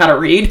didn't know how to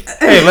read.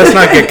 Hey, let's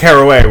not get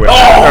Carraway with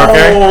that,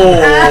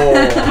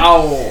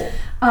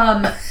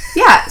 okay?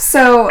 Yeah,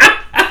 so...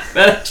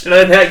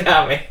 that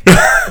got me.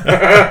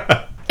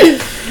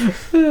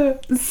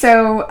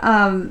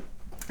 So,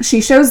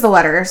 she shows the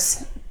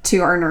letters to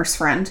our nurse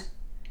friend,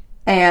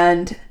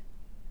 and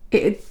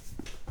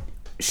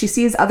she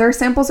sees other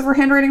samples of her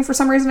handwriting for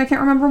some reason. I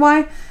can't remember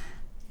why.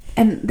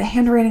 And the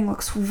handwriting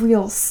looks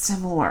real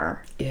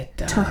similar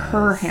to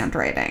her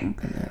handwriting.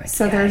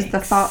 So there's the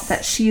thought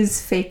that she's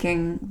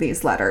faking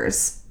these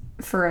letters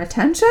for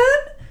attention.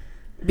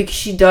 Because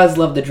she does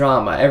love the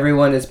drama.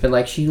 Everyone has been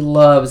like, she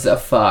loves a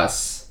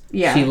fuss.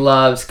 Yeah. She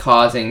loves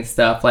causing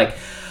stuff. Like,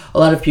 a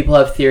lot of people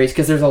have theories,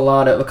 because there's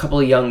a couple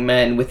of young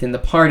men within the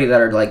party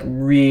that are, like,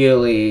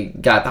 really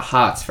got the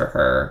hots for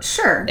her.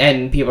 Sure.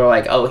 And people are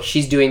like, oh,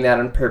 she's doing that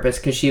on purpose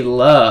because she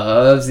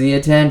loves the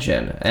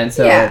attention. And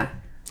so... Yeah.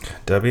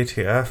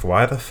 WTF,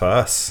 why the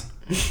fuss?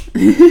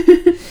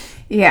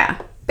 Yeah,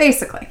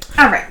 basically.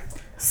 All right.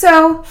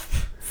 So...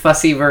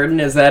 Fussy Verdon,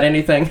 is that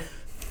anything?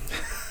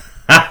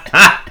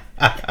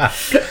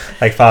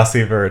 Like Fosse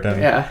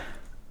Verdon. Yeah.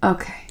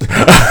 Okay.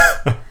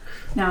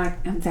 Now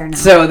I'm there now.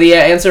 So the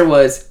answer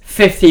was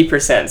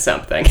 50%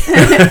 something.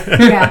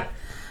 Yeah.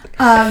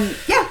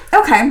 Yeah,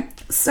 okay.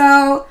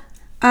 So...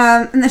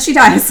 and then she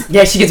dies.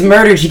 Yeah, she gets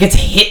murdered. She gets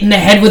hit in the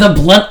head with a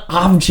blunt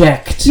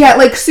object. Yeah,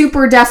 like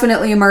super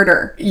definitely a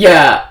murder.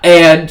 Yeah,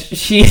 and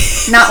she...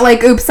 Not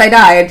like, oops, I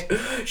died.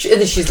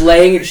 She's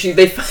laying...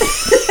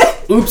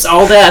 Oops,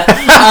 all death.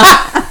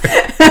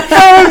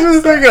 I was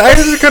just thinking, I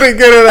just couldn't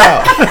get it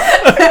out.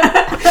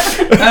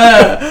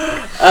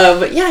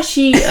 But yeah,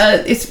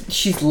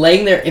 she's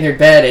laying there in her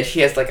bed, and she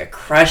has like a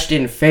crushed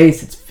in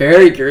face. It's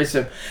very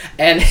gruesome.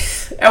 And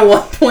at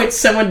one point,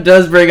 someone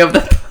does bring up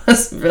the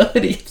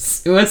possibility of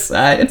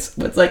suicide. And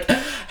someone's like,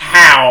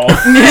 how?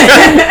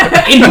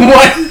 In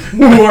what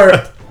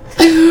world?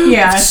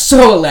 Yeah.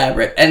 So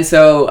elaborate. And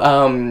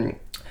so,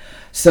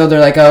 so they're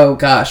like, oh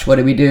gosh, what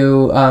do we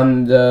do?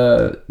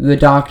 The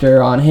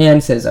doctor on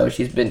hand says, oh,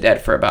 she's been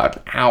dead for about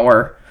an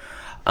hour.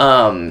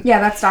 Yeah,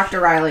 that's Dr.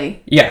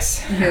 Riley.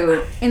 Yes.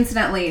 Who,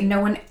 incidentally, no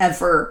one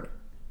ever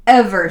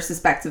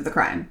suspects of the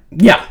crime.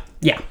 Yeah.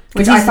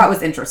 Which I thought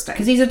was interesting.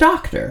 Because he's a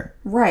doctor.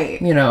 Right.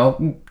 You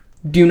know,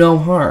 do no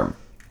harm.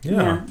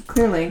 Yeah,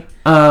 clearly.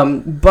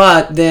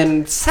 But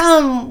then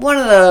one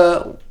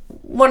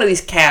of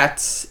these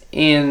cats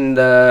in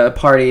the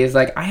party is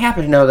like, I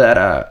happen to know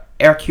that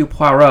Hercule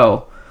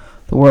Poirot,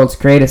 the world's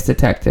greatest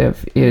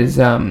detective, is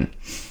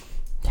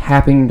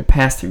happening to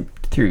pass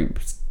through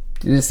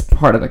this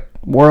part of the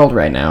world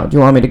right now. Do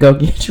you want me to go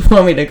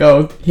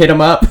hit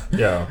him up?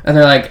 Yeah. And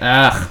they're like,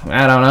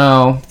 I don't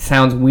know.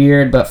 Sounds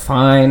weird, but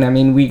fine. I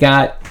mean,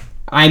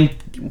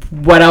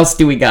 what else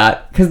do we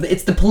got? Because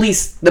it's the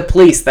police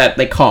that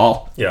they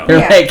call. Yeah.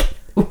 They're like,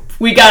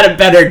 we got a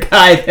better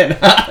guy than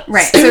us.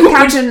 Right. So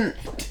Captain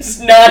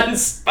does not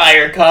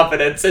inspire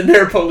confidence in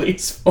their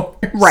police force.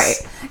 Right.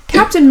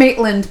 Captain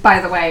Maitland,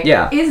 by the way,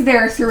 is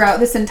there throughout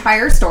this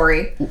entire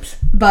story. Oops.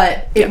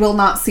 But it will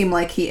not seem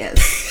like he is.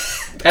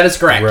 That is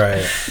correct.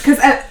 Right. Because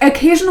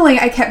occasionally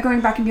I kept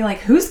going back and being like,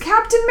 who's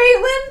Captain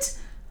Maitland?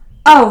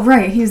 Oh,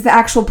 right. He's the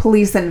actual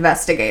police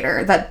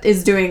investigator that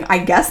is doing, I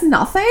guess,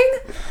 nothing.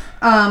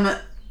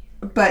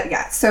 But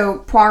yeah, so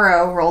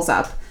Poirot rolls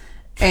up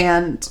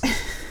and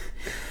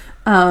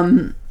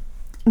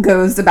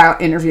goes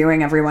about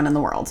interviewing everyone in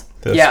the world.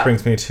 This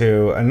brings me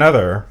to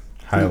another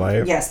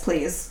highlight. Yes,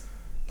 please.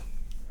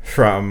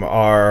 From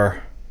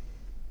our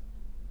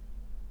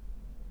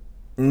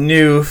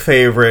new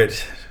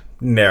favorite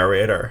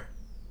narrator.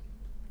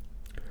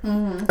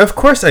 Of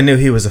course I knew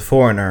he was a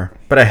foreigner,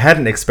 but I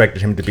hadn't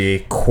expected him to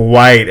be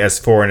quite as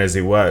foreign as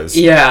he was.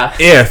 Yeah.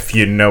 If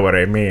you know what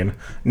I mean.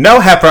 No,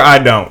 Hepper, I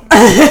don't.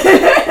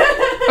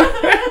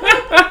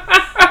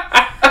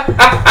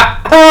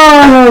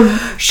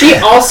 She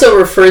also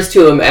refers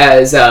to him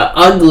as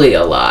ugly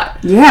a lot.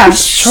 Yeah.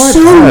 So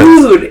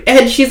rude.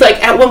 And she's like,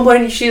 at one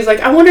point, she's like,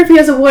 I wonder if he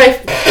has a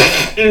wife.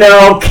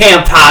 No,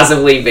 can't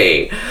possibly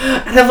be.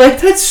 And I'm like,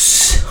 that's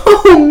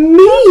so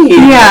mean.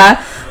 Yeah.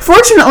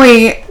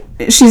 Fortunately,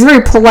 she's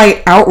very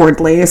polite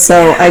outwardly,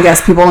 so I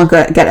guess people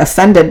don't get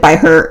offended by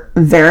her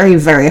very,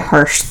 very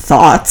harsh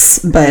thoughts.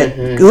 But,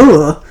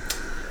 ugh.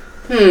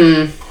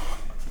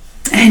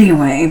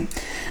 Anyway.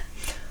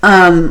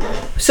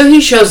 So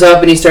he shows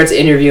up and he starts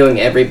interviewing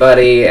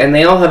everybody, and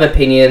they all have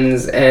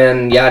opinions,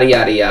 and yada,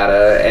 yada,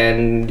 yada,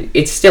 and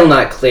it's still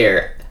not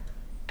clear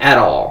at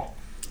all.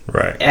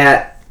 Right.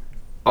 At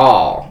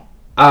all.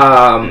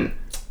 And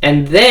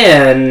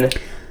then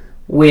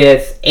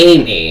with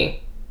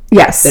Amy,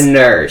 yes, the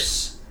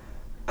nurse,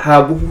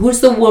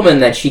 who's the woman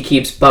that she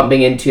keeps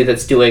bumping into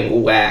that's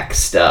doing whack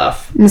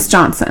stuff? Miss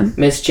Johnson.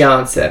 Miss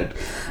Johnson.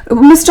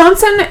 Miss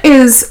Johnson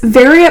is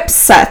very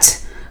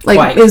upset, like,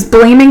 Quite. Is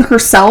blaming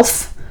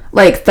herself,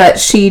 like, that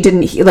she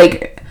didn't,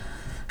 like,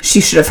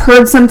 she should have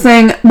heard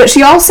something, but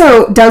she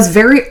also does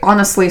very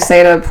honestly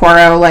say to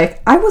Poirot,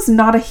 like, I was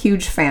not a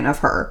huge fan of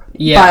her.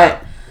 Yeah.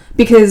 But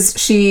because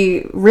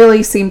she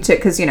really seemed to,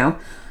 because, you know,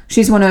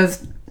 she's one of,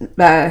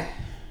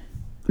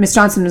 Miss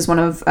Johnson is one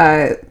of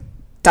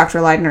Dr.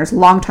 Leidner's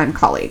longtime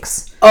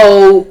colleagues.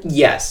 Oh,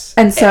 yes.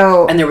 And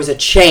so... And there was a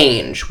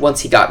change once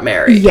he got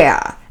married.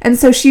 Yeah. And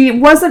so she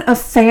wasn't a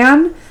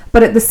fan,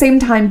 but at the same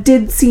time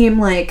did seem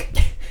like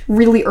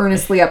really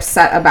earnestly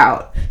upset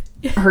about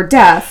her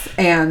death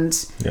and,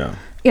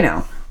 you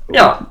know,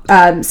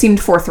 seemed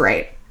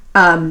forthright.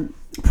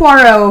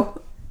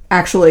 Poirot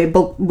actually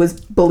was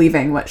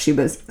believing what she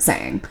was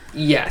saying.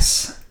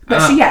 Yes.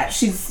 But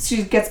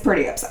she gets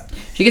pretty upset.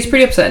 She gets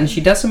pretty upset, and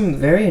she does some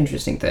very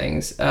interesting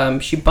things.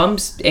 She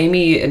bumps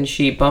Amy, and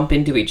she bump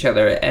into each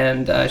other,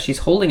 and she's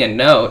holding a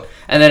note,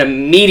 and then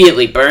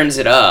immediately burns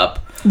it up.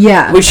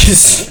 Yeah. Which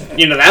is,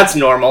 you know, that's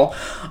normal.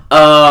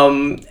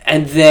 And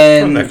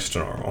then... Next to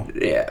normal.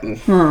 Yeah.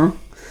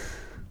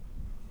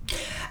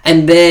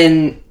 And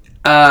then...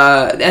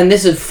 and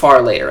this is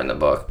far later in the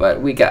book, but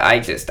I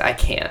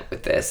can't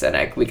with this,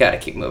 and we gotta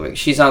keep moving.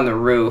 She's on the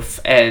roof,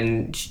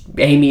 and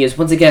Amy is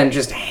once again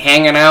just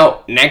hanging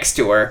out next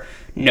to her,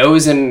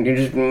 nose and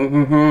just,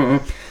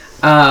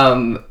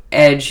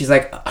 and she's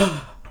like,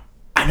 oh,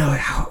 I know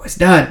how it was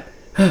done.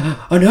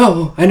 Oh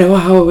no, I know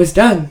how it was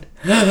done.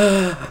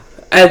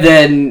 And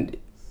then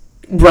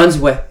runs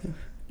away,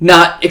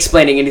 not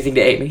explaining anything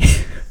to Amy.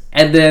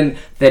 And then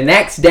the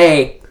next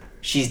day,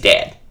 she's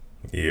dead.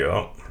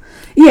 Yeah.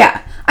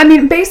 Yeah. I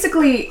mean,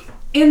 basically,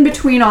 in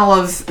between all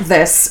of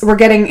this, we're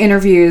getting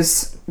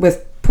interviews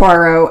with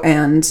Poirot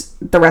and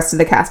the rest of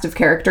the cast of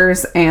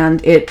characters,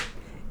 and it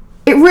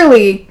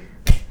really,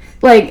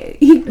 like,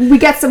 we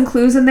get some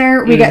clues in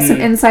there. We get some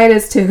insight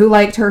as to who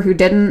liked her, who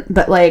didn't,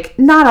 but, like,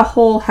 not a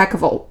whole heck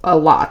of a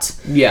lot.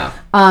 Yeah.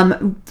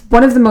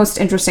 One of the most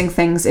interesting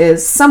things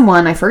is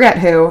someone, I forget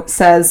who,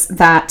 says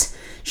that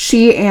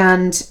she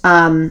and,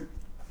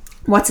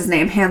 what's his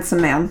name?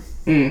 Handsome man.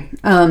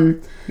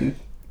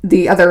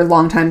 The other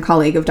longtime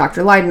colleague of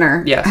Dr.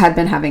 Leidner had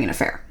been having an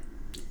affair.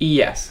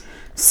 Yes.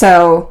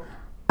 So,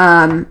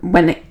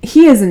 when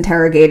he is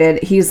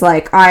interrogated, he's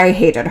like, I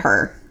hated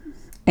her.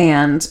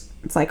 And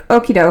it's like,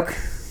 okie doke.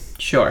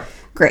 Sure.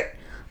 Great.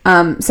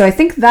 So I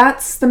think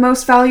that's the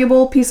most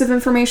valuable piece of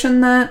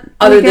information that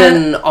other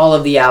than all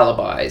of the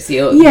alibis.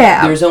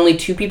 There's only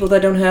 2 people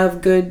that don't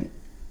have good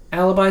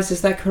alibis,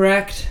 is that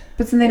correct?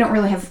 But then they don't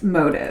really have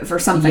motive or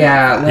something.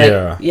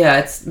 Yeah,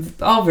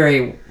 it's all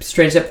very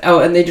strange stuff. Oh,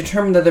 and they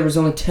determined that there was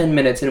only 10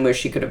 minutes in which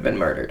she could have been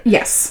murdered.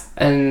 Yes.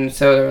 And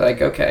so they're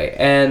like, okay.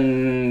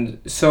 And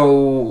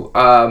so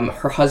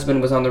her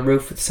husband was on the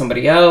roof with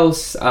somebody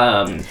else.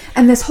 And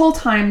this whole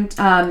time,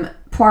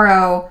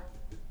 Poirot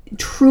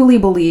truly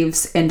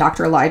believes in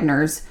Dr.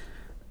 Leidner's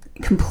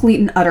complete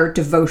and utter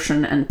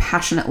devotion and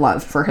passionate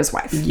love for his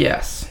wife.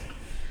 Yes.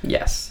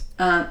 Yeah.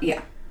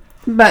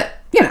 But,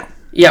 you know.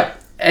 Yep.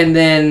 And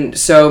then,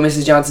 so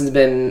Mrs. Johnson's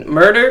been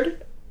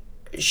murdered.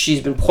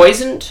 She's been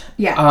poisoned.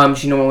 Yeah.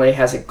 She normally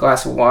has a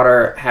glass of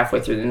water halfway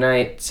through the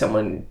night.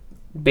 Someone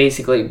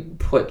basically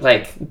put,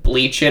 like,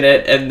 bleach in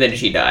it, and then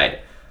she died.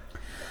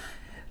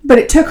 But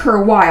it took her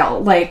a while.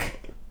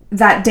 Like,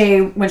 that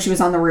day when she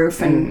was on the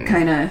roof and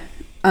kind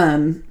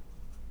of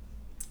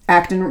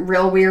acting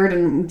real weird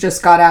and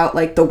just got out,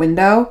 like, the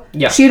window.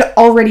 Yeah. She had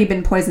already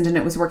been poisoned, and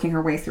it was working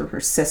her way through her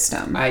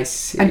system. I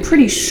see. I'm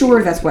pretty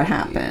sure that's what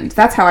happened.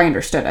 That's how I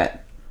understood it.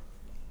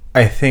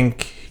 I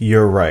think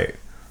you're right.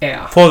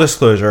 Yeah. Full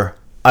disclosure,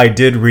 I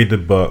did read the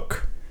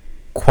book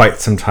quite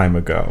some time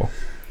ago.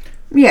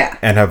 Yeah.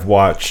 And have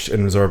watched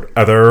and absorbed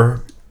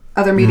other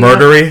media?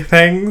 murdery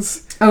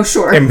things. Oh,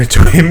 sure. In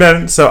between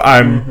them. So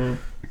I'm...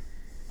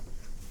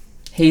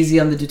 hazy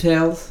on the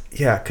details?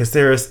 Yeah, because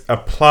there's a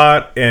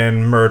plot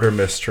in Murder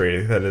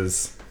Mystery that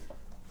is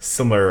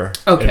similar.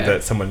 Okay. In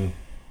that someone...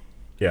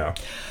 Yeah.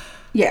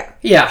 Yeah.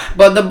 Yeah,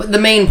 but the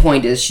main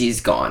point is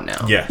she's gone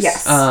now.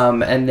 Yes.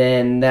 And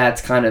then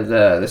that's kind of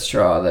the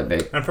straw that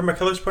big. And from a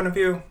killer's point of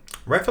view,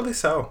 rightfully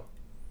so.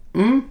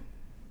 Yeah.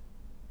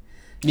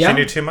 She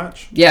knew too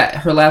much. Yeah,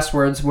 her last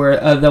words were,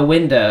 the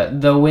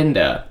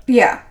window.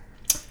 Yeah.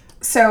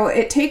 So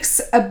it takes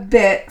a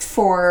bit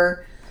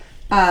for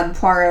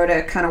Poirot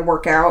to kind of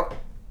work out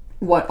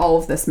what all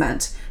of this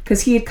meant.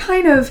 Because he'd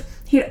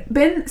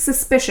been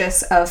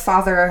suspicious of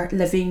Father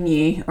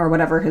Levigny, or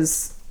whatever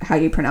how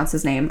you pronounce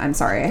his name. I'm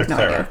sorry, I have no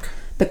idea.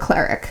 The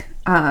cleric.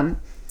 And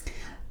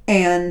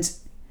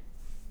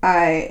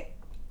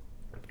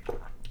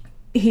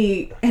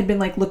he had been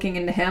like looking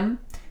into him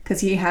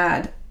because he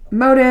had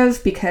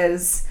motive,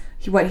 because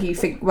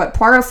what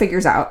Poirot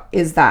figures out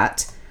is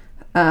that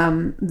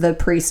the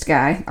priest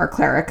guy, our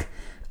cleric,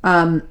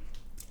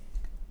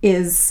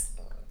 is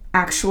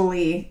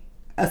actually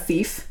a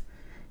thief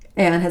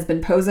and has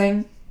been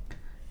posing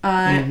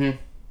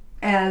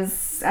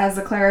as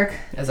a cleric,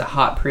 as a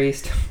hot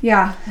priest.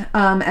 Yeah,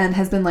 and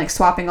has been like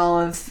swapping all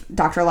of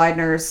Dr.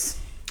 Leidner's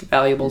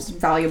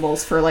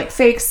valuables for like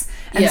fakes,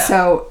 and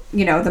so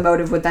the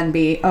motive would then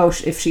be,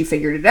 if she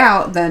figured it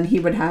out, then he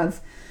would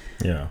have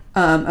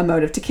a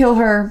motive to kill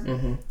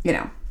her.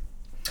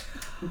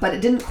 But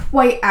it didn't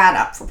quite add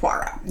up for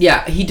Poirot.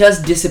 Yeah, he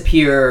does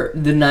disappear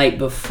the night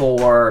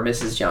before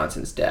Mrs.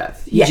 Johnson's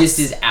death. He just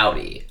is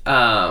outie.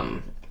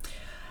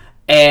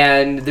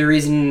 And the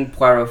reason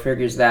Poirot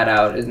figures that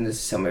out, and this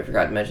is something I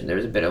forgot to mention, there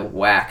was a bit of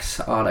wax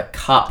on a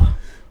cup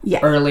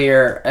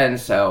earlier, and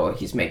so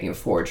he's making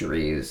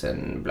forgeries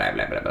and blah,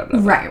 blah, blah, blah, blah.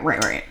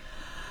 Right.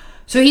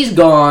 So he's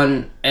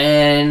gone,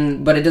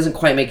 but it doesn't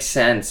quite make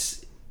sense.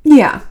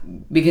 Yeah.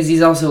 Because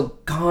he's also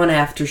gone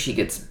after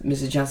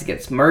Mrs. Johnson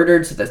gets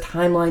murdered, so the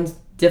timeline's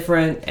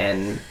different,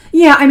 and...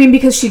 Yeah, I mean,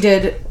 because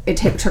it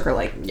took her,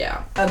 like,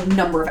 a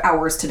number of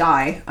hours to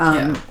die.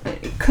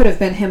 It could have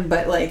been him,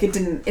 but, like,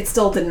 it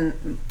still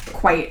didn't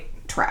quite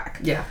track.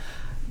 Yeah.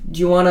 Do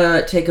you want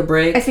to take a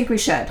break? I think we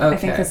should. Okay. I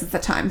think this is the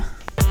time.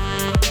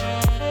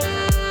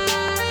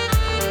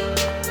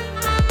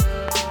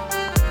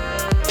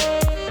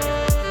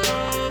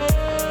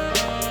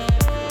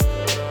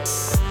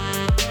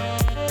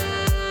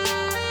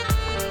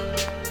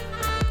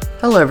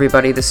 Hello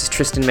everybody, this is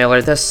Tristan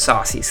Miller, the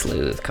Saucy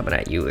Sleuth, coming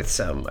at you with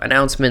some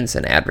announcements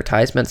and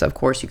advertisements. Of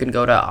course, you can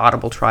go to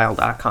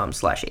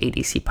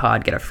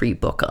audibletrial.com/ADCpod, get a free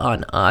book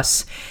on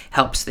us,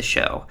 helps the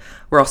show.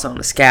 We're also on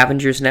the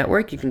Scavengers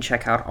Network. You can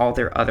check out all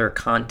their other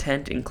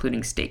content,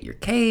 including State Your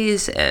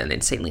Case and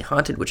Insanely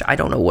Haunted, which I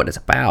don't know what it's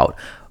about,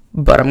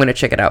 but I'm going to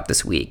check it out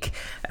this week,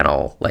 and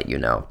I'll let you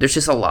know. There's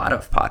just a lot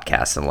of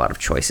podcasts and a lot of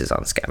choices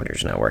on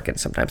Scavengers Network, and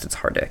sometimes it's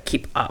hard to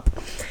keep up.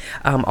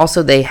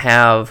 Also, they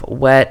have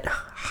Wet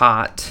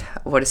Hot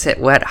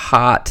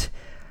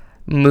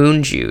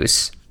Moon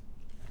Juice,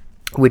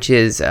 which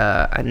is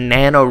a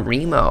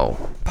NaNoWriMo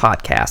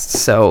podcast.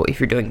 So if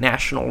you're doing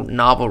National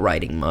Novel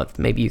Writing Month,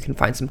 maybe you can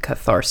find some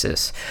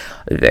catharsis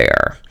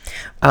there.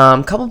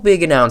 Couple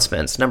big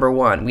announcements. Number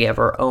one, we have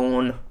our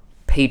own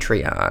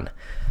Patreon.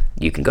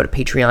 You can go to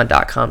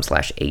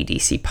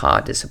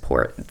patreon.com/ADCpod to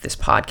support this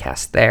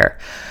podcast there.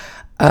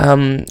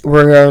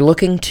 We're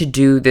looking to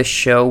do this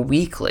show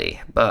weekly,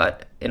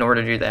 but in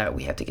order to do that,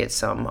 we have to get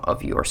some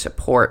of your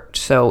support.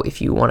 So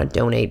if you want to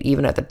donate,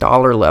 even at the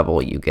dollar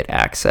level, you get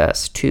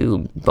access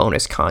to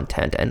bonus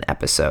content and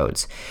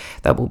episodes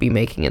that we'll be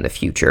making in the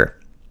future.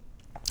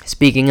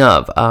 Speaking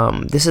of,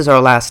 this is our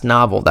last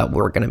novel that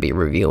we're going to be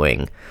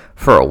reviewing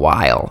for a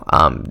while.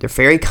 They're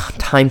very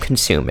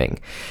time-consuming,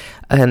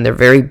 and they're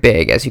very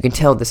big. As you can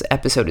tell, this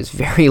episode is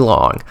very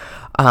long.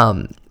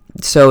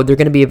 So they're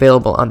going to be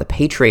available on the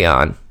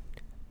Patreon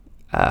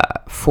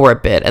for a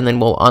bit, and then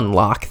we'll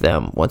unlock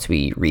them once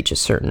we reach a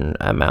certain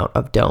amount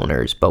of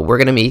donors. But we're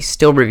going to be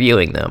still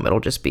reviewing them. It'll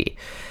just be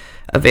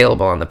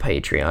available on the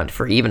Patreon.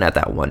 For even at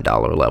that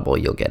 $1 level,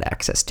 you'll get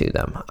access to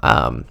them.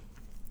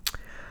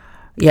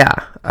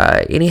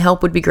 Any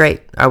help would be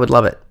great. I would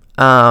love it.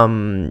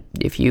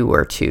 If you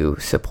were to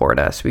support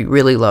us. We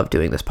really love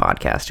doing this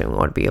podcast, and we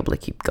want to be able to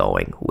keep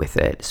going with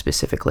it.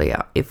 Specifically,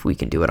 if we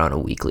can do it on a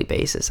weekly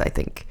basis, I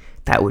think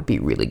that would be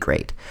really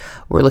great.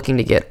 We're looking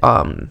to get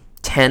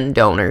 10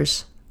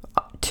 donors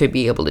to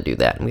be able to do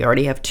that, and we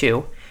already have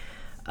 2.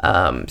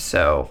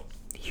 So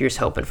here's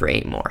hoping for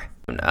 8 more.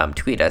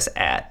 Tweet us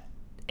at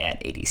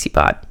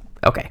ADCpod.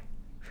 Okay.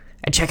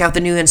 And check out the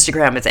new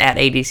Instagram. It's at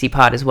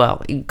ADCpod as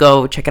well.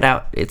 Go check it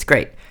out. It's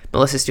great.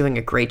 Melissa's doing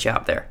a great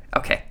job there.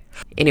 Okay.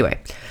 Anyway,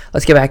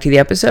 let's get back to the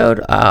episode.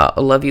 I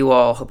love you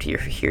all. Hope to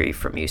hear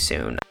from you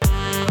soon.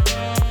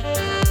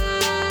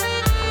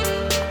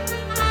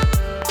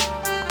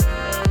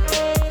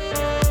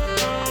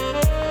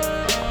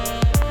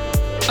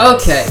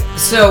 Okay,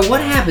 so what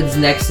happens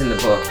next in the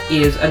book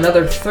is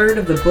another third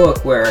of the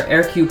book where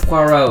Hercule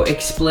Poirot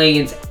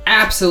explains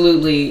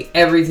absolutely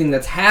everything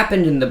that's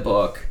happened in the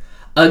book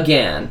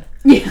again.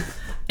 Yeah.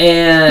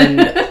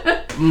 And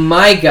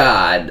my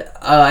God,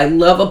 I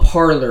love a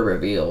parlor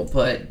reveal,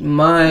 but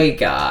my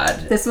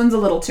God. This one's a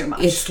little too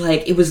much. It's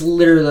like, it was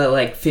literally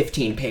like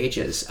 15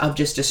 pages of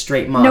just a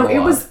straight monologue. No,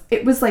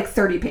 it was like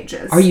 30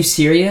 pages. Are you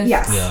serious?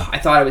 Yes. Yeah. I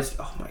thought it was,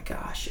 oh my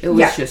gosh. It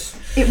was just.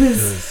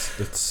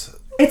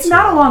 It's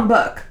not a long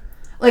book.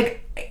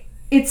 Like,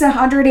 it's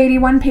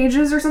 181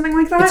 pages or something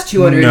like that? It's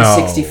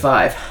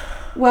 265. No.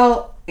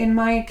 Well, in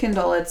my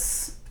Kindle,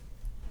 it's...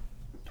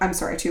 I'm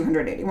sorry,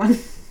 281.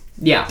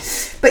 Yeah.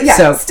 But yeah,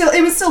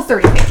 it was still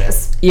 30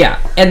 pages.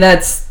 Yeah, and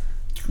that's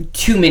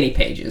too many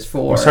pages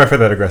for... I'm sorry for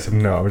that aggressive.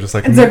 No, I was just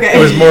like... It's okay.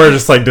 It was more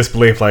just like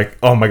disbelief, like,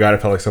 oh my God,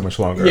 it felt like so much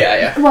longer.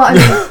 Yeah. Well, I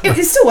mean,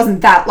 it still wasn't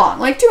that long.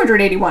 Like,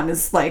 281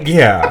 is like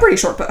a pretty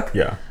short book.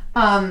 Yeah.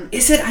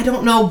 Is it? I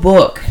don't know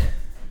book.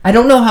 I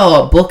don't know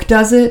how a book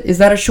does it. Is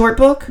that a short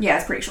book? Yeah,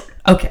 it's pretty short.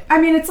 Okay. I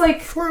mean, it's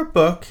like... For a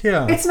book,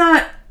 yeah. It's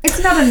not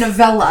a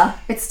novella.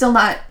 It's still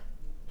not...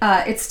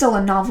 it's still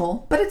a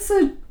novel. But it's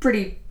a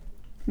pretty,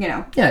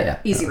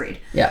 easy read.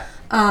 Yeah.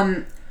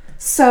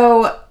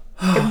 So...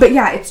 But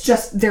yeah, it's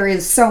just... There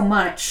is so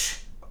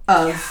much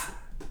of... Yeah.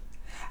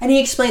 And he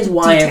explains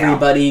why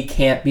everybody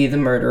can't be the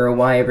murderer,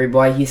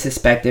 why he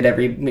suspected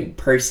every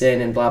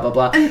person, and blah, blah,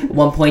 blah. At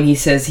one point he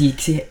says he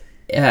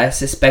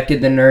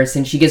suspected the nurse,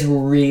 and she gets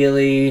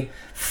really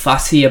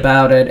fussy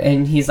about it,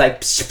 and he's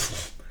like...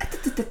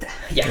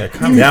 Yeah,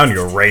 calm down, you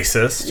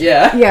racist.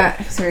 Yeah.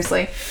 Yeah,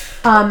 seriously.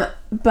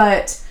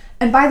 But...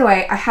 And by the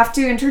way, I have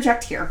to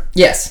interject here.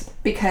 Yes.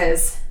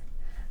 Because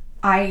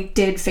I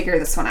did figure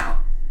this one out.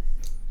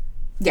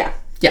 Yeah.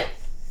 Yeah.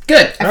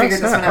 Good. I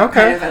figured this one out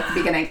kind of at the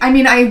beginning. I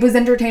mean, I was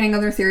entertaining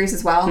other theories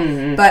as well,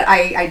 but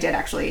I did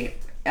actually,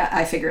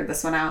 I figured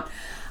this one out.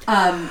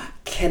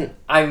 Can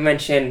I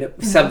mention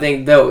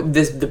something, though?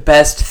 The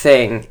best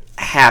thing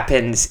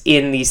happens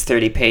in these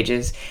 30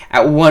 pages.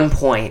 At one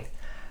point,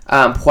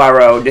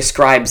 Poirot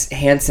describes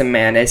Handsome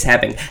Man as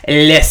having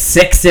le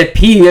sex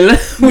appeal,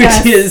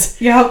 which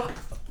is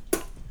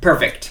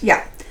perfect.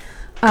 Yeah.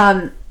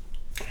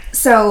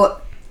 So...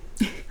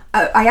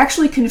 I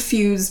actually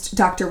confused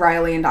Dr.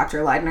 Riley and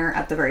Dr. Leidner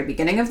at the very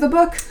beginning of the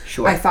book.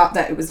 Sure. I thought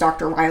that it was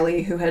Dr.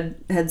 Riley who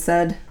had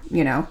said,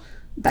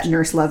 that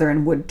Nurse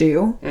Leathern would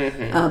do.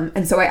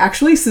 And so I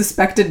actually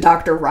suspected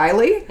Dr.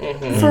 Riley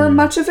for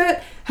much of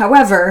it.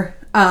 However,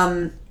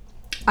 I'm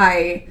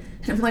like,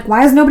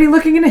 why is nobody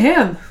looking into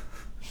him?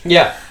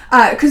 Yeah.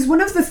 Because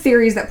one of the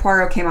theories that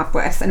Poirot came up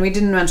with, and we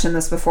didn't mention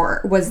this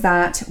before, was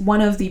that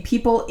one of the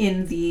people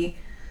in the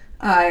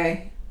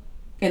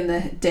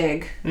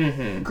dig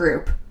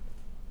group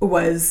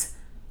was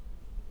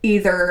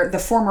either the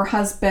former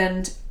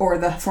husband or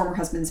the former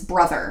husband's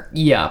brother.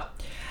 Yeah.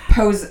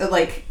 Pose,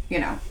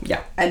 Yeah.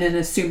 and an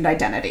assumed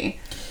identity.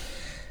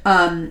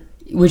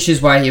 Which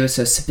is why he was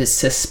so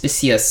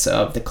suspicious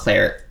of the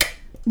cleric.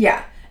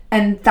 Yeah.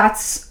 And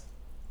that's,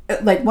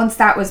 once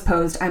that was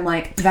posed, I'm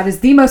like, that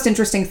is the most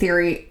interesting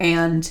theory,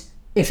 and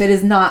if it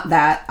is not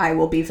that, I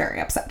will be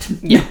very upset.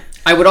 Yeah.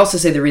 I would also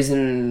say the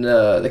reason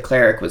the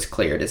cleric was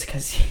cleared is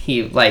because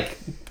he,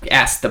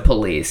 asked the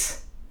police,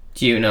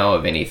 do you know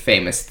of any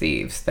famous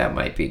thieves that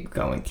might be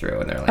going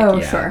through? And they're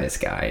like, sure. This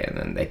guy. And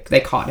then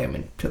they caught him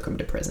and took him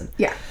to prison.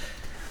 Yeah.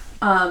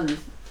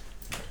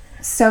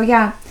 So,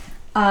 yeah.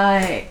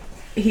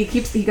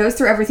 He goes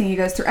through everything,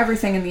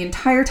 and the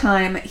entire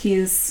time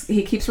he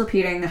keeps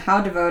repeating how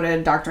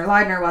devoted Dr.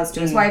 Leidner was to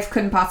his wife.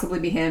 Couldn't possibly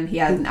be him. He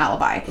has an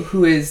alibi.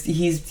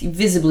 He's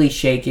visibly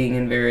shaking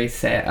and very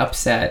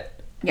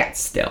upset. Yeah.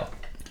 Still.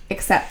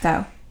 Except,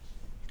 though.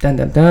 Dun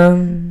dun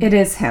dun. It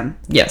is him.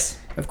 Yes,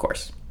 of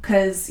course.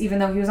 Because even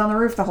though he was on the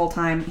roof the whole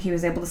time, he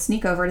was able to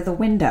sneak over to the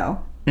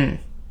window.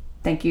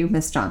 Thank you,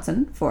 Miss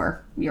Johnson,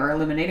 for your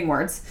illuminating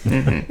words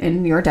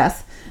in your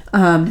death.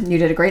 You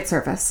did a great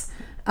service.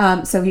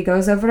 So he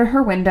goes over to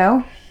her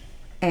window,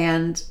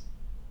 and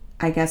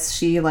I guess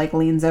she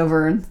leans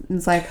over and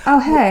is like, "Oh,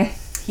 hey."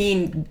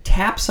 He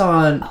taps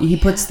on. He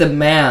puts the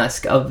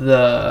mask of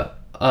the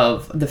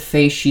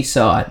face she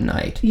saw at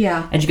night.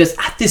 Yeah. And she goes,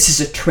 "This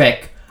is a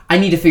trick. I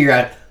need to figure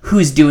out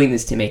who's doing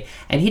this to me."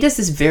 And he does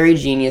this very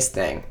genius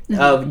thing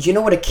of, do you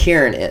know what a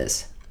cairn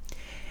is?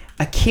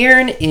 A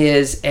cairn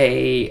is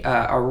a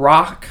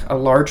rock, a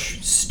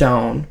large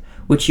stone,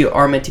 which you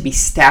are meant to be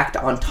stacked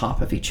on top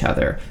of each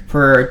other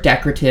for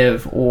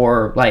decorative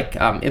or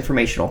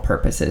informational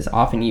purposes,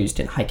 often used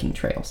in hiking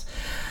trails.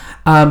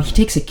 He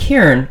takes a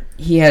cairn,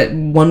 he had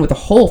one with a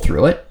hole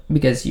through it,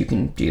 because you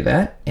can do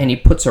that, and he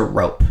puts a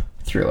rope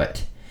through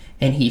it.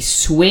 And he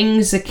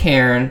swings the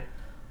cairn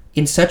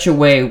in such a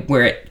way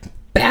where it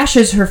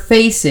bashes her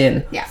face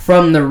in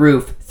from the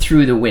roof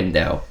through the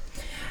window.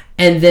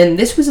 And then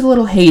this was a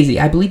little hazy.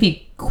 I believe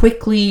he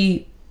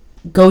quickly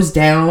goes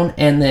down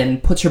and then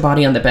puts her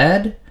body on the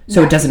bed,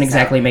 so it doesn't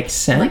exactly make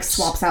sense.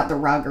 Swaps out the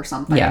rug or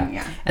something.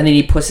 Yeah. And then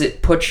he he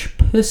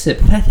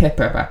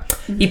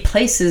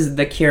places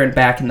the cairn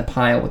back in the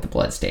pile with the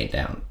blood stain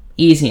down.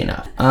 Easy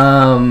enough.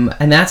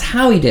 And that's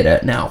how he did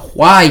it. Now,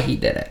 why he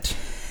did it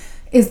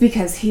is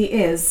because he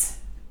is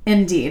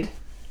indeed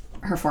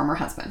her former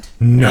husband.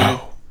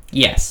 No.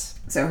 Yes.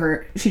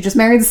 So she just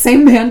married the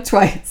same man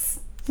twice.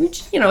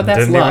 Which, that's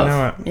Didn't love. Even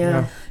know it.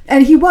 Yeah.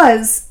 And he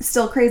was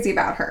still crazy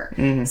about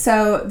her.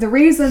 So the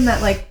reason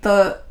that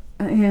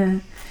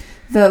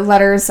the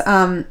letters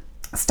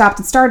stopped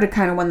and started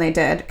kind of when they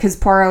did, because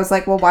Poirot was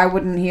like, well, why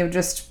wouldn't he have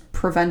just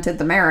prevented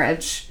the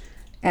marriage?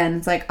 And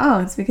it's like, oh,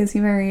 it's because he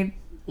married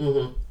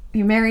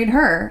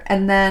her.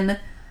 And then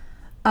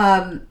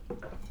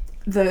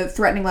the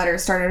threatening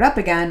letters started up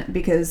again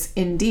because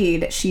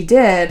indeed she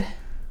did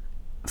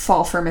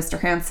fall for Mr.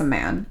 Handsome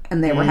Man,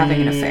 and they were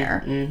having an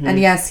affair. And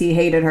yes, he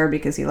hated her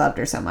because he loved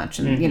her so much,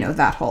 and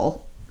that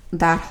whole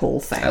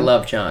thing. I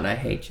love John. I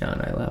hate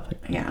John. I love it.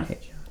 Yeah. I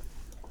hate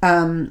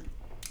John.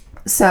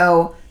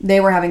 So they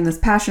were having this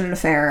passionate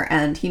affair,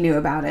 and he knew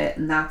about it,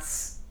 and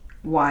that's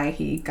why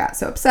he got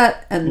so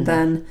upset. And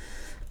then,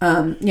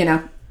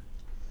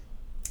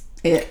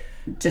 he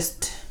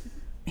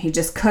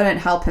just couldn't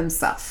help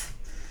himself,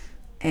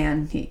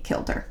 and he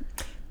killed her.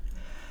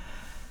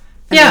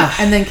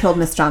 And then killed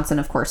Miss Johnson,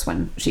 of course,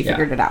 when she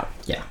figured it out.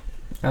 Yeah.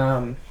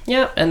 And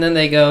then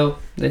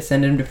they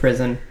send him to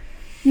prison.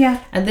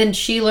 Yeah. And then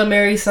Sheila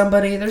marries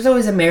somebody. There's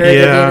always a marriage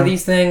at the end of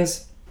these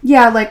things.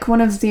 Yeah, like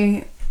one of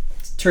the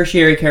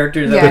tertiary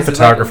characters. The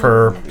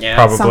photographer,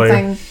 probably.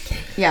 Something.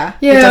 Yeah.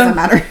 It doesn't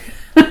matter.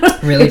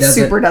 Really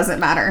doesn't. Super doesn't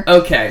matter.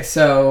 Okay,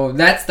 so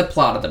that's the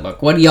plot of the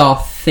book. What do y'all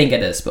think of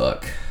this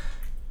book?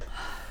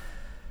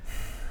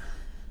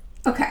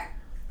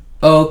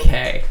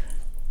 Okay.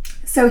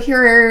 So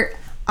here,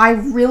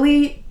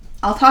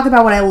 I'll talk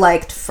about what I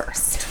liked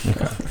first.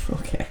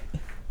 Okay.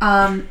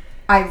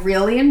 I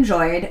really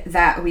enjoyed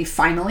that we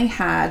finally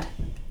had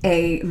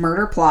a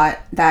murder plot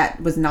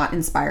that was not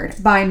inspired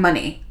by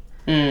money.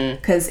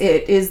 Because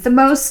it is the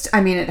most,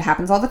 it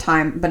happens all the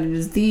time, but it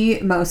is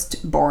the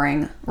most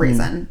boring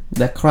reason.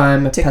 The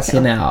crime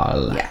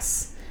passionnel.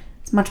 Yes.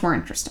 It's much more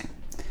interesting.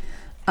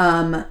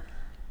 And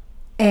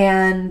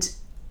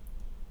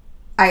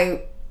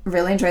I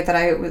really enjoyed that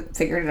I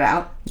figured it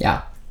out.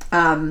 Yeah.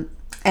 And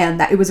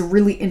that it was a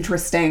really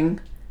interesting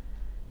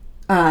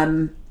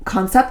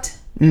concept.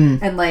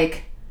 And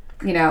like,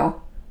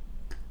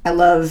 I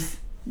love,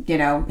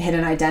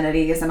 hidden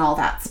identities and all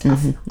that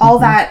stuff. All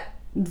that,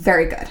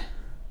 very good.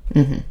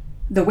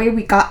 The way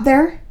we got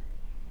there,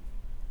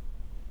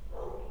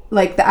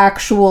 like the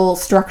actual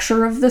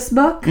structure of this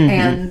book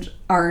and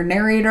our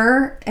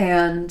narrator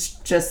and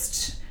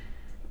just,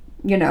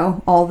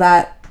 all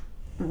that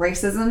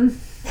racism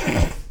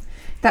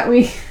that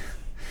we...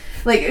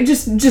 Like,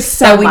 just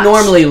so that we much.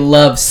 normally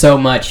love so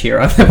much here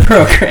on the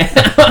program.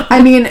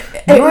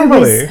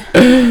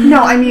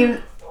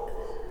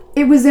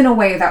 It was in a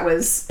way that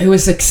was... It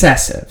was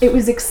excessive. It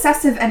was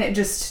excessive, and it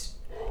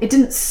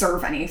didn't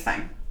serve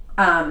anything.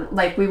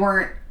 Like, we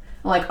weren't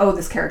like, oh,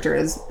 this character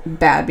is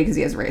bad because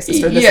he is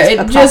racist, or this is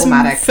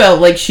problematic. It just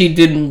felt like she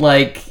didn't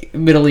like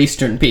Middle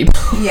Eastern people.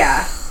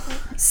 Yeah.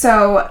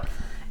 So,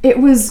 it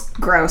was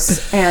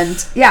gross,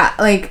 and yeah,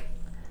 like...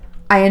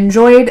 I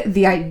enjoyed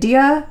the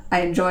idea.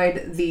 I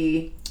enjoyed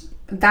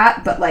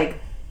that, but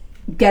like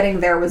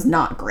getting there was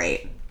not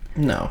great.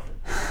 No.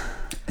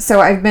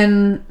 So I've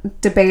been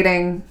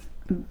debating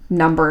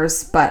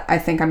numbers, but I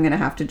think I'm going to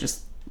have to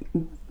just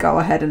go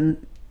ahead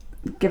and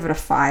give it a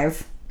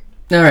 5.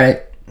 All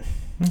right.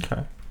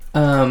 Okay.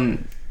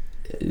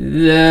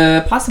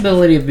 The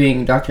possibility of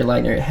being Dr.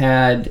 Lightner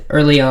had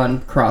early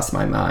on crossed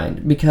my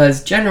mind,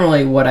 because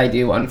generally what I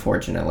do,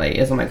 unfortunately,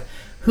 is I'm like,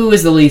 who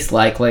is the least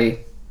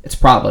likely? It's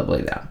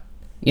probably them,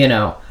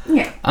 Yeah.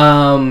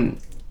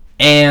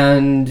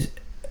 And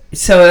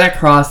so that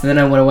crossed, and then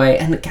I went away.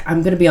 And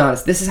I'm going to be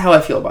honest, this is how I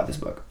feel about this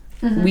book.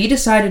 We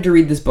decided to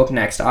read this book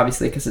next,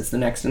 obviously, because it's the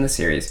next in the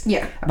series.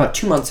 Yeah. About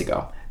 2 months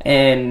ago.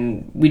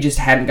 And we just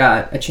hadn't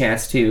got a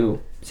chance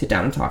to sit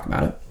down and talk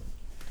about it.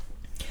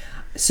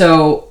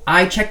 So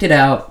I checked it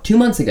out 2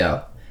 months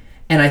ago,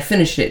 and I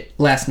finished it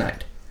last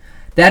night.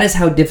 That is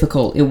how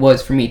difficult it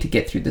was for me to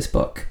get through this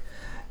book.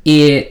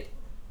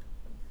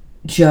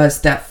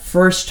 Just that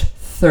first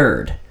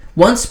third.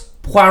 Once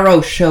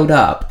Poirot showed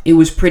up, it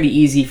was pretty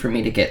easy for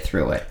me to get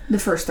through it. The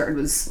first third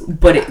was...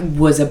 But it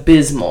was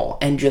abysmal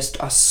and just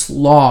a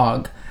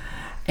slog.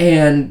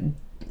 And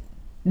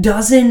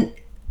doesn't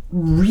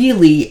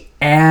really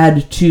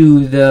add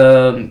to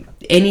the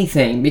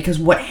anything. Because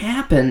what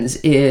happens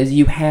is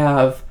you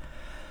have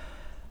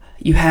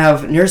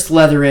Nurse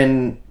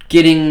Leatherin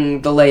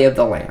getting the lay of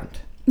the land.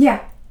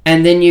 Yeah.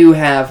 And then you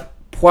have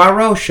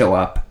Poirot show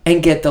up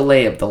and get the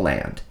lay of the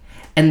land.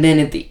 And then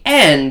at the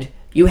end,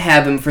 you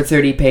have him for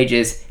 30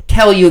 pages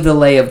tell you the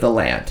lay of the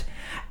land.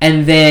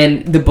 And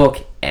then the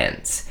book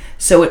ends.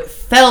 So it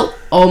felt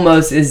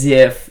almost as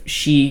if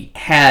she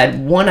had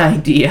one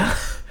idea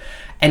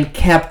and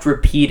kept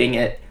repeating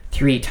it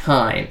 3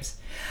 times.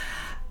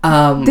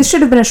 This should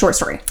have been a short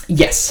story.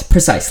 Yes,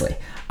 precisely.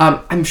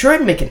 I'm sure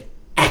I'd make an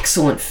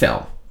excellent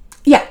film.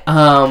 Yeah.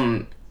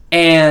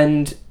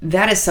 And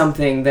that is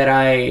something that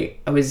I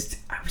was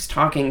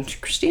talking to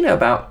Christina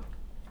about,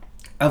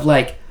 of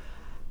like,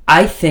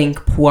 I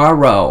think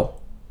Poirot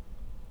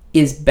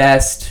is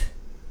best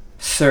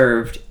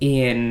served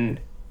in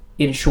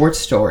short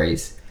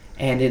stories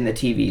and in the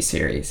TV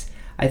series.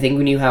 I think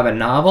when you have a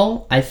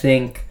novel, I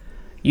think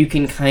you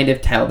can kind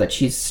of tell that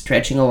she's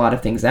stretching a lot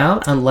of things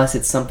out, unless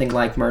it's something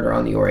like Murder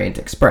on the Orient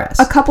Express.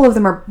 A couple of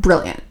them are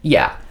brilliant.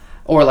 Yeah.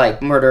 Or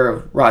like Murder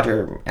of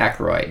Roger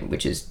Ackroyd,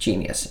 which is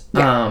genius.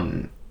 Yeah.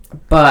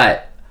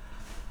 But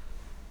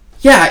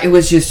yeah, it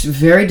was just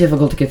very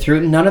difficult to get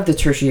through. None of the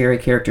tertiary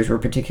characters were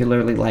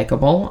particularly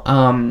likable.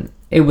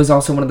 It was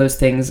also one of those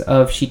things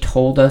of, she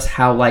told us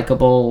how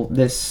likable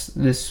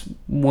this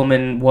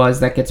woman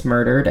was that gets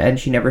murdered, and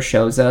she never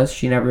shows us.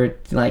 She never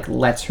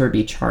lets her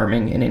be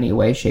charming in any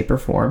way, shape, or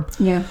form.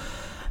 Yeah.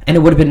 And it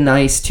would have been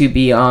nice to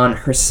be on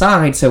her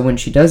side, so when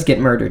she does get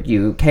murdered,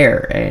 you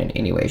care in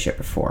any way,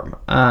 shape, or form.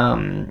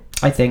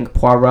 I think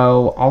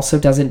Poirot also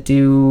doesn't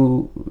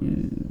do.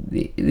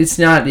 It's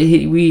not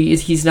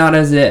he's not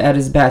at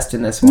his best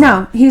in this one.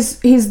 No,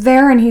 he's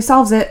there and he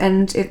solves it,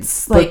 and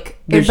it's like,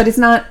 but it's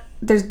not.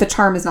 There's the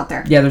charm is not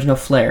there. Yeah, there's no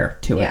flair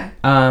to it.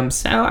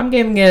 So I'm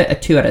giving it a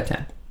 2 out of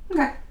 10.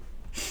 Okay.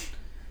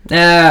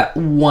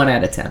 1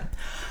 out of 10.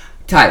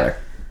 Tyler.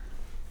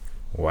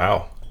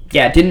 Wow.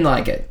 Yeah, didn't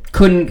like it.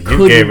 Couldn't.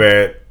 Gave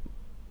it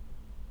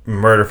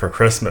Murder for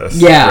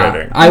Christmas. Yeah,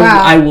 rating.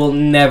 I will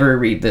never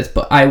read this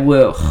book. I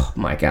will. Oh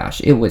my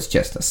gosh, it was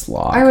just a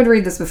slog. I would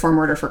read this before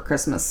Murder for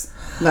Christmas,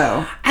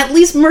 though. At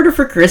least Murder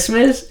for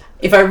Christmas.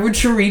 If I were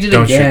to read it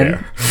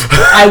again,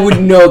 I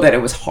would know that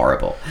it was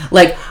horrible.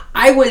 Like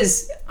I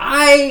was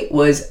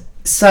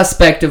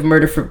suspect of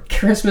Murder for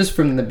Christmas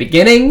from the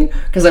beginning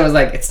because I was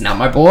like, it's not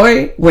my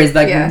boy. Whereas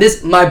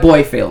this, my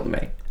boy failed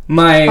me.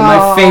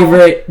 My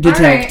favorite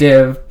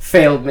detective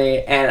failed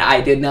me, and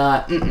I did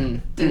not.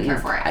 Didn't care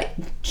for it.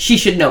 She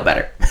should know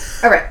better.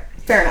 All right,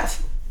 fair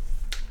enough.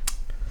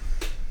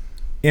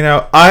 You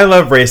know, I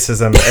love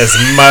racism as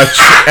much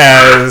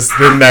as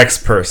the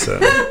next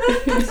person,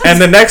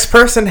 and the next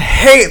person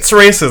hates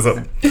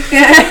racism.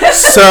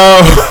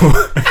 So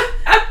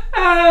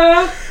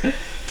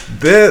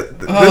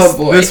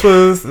this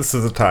was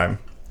a time.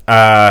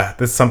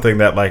 This is something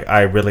that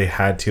I really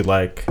had to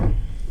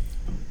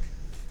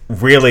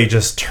really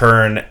just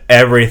turn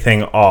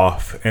everything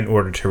off in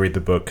order to read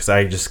the book, because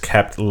I just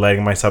kept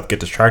letting myself get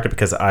distracted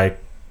because I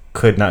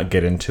could not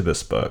get into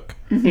this book.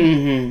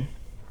 Mm-hmm.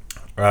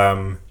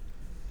 I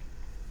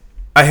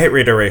hate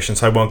reiteration,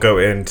 so I won't go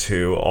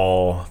into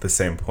all the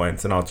same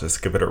points, and I'll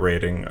just give it a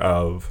rating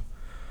of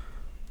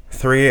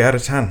 3 out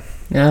of 10.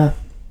 Yeah.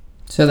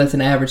 So that's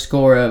an average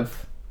score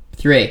of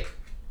 3.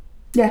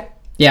 Yeah.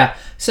 Yeah.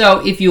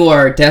 So if you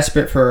are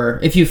desperate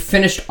if you've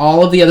finished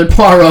all of the other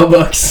Poirot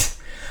books,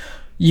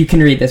 you can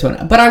read this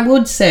one. But I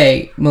would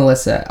say,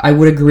 Melissa, I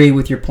would agree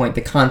with your point.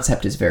 The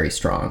concept is very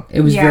strong. It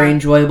was very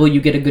enjoyable.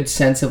 You get a good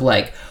sense of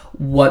what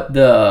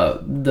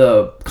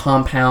the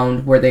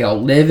compound where they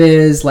all live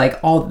is.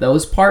 All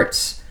those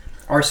parts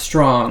are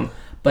strong,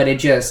 but it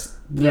just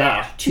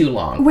too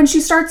long. When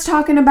she starts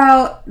talking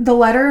about the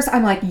letters,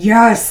 I'm like,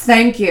 yes,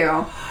 thank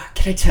you.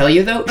 Can I tell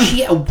you though?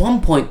 She at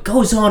one point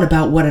goes on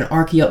about what an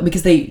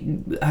archaeologist,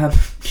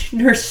 because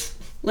Nurse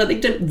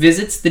Leathington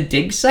visits the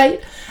dig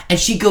site, and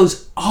she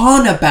goes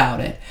on about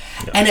it.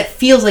 Yeah. And it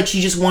feels like she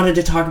just wanted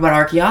to talk about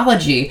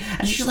archaeology,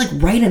 and she's just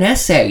write an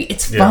essay.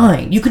 It's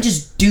fine. You could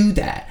just do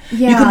that.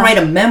 Yeah. You can write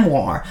a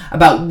memoir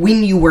about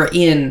when you were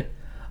in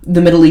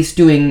the Middle East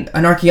doing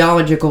an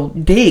archaeological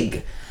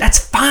dig. That's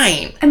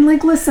fine. And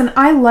listen,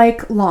 I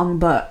like long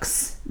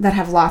books that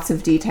have lots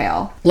of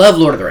detail. Love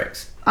Lord of the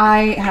Rings.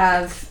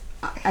 I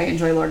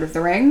enjoy Lord of the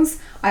Rings.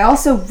 I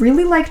also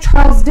really like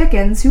Charles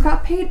Dickens, who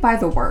got paid by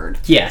the word.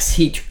 Yes,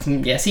 he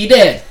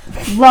did.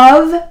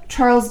 Love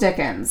Charles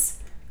Dickens.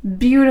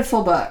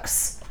 Beautiful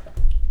books.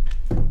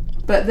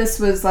 But this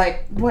was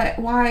what?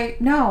 Why?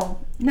 No.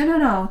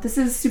 This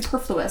is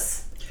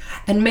superfluous.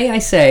 And may I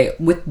say,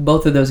 with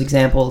both of those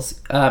examples,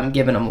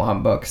 given them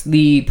long books,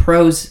 the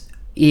prose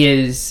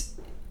is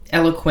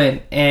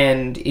eloquent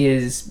and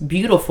is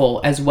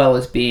beautiful as well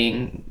as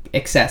being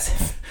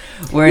excessive.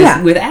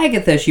 Whereas with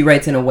Agatha, she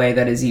writes in a way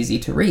that is easy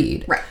to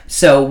read. Right.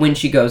 So when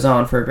she goes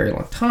on for a very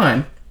long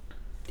time,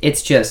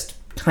 it's just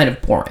kind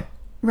of boring.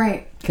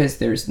 Right. Because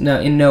there's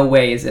in no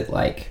way is it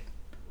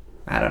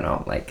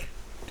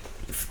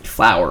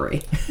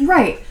flowery.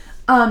 Right.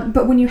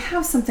 But when you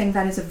have something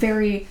that is a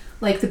very,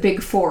 the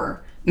Big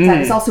Four, that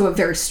is also a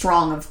very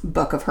strong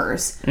book of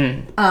hers,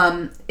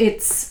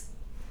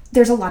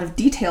 there's a lot of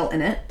detail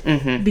in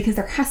it, because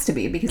there has to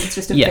be, because it's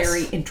just a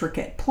very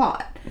intricate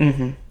plot.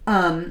 Mm-hmm.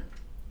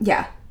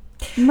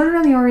 Murder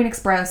on the Orient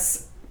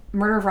Express,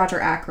 Murder of Roger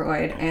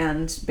Ackroyd,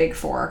 and Big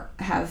Four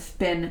have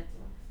been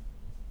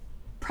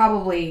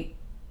probably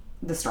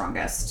the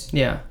strongest.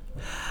 Yeah.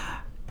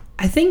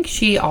 I think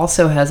she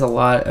also has a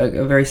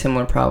very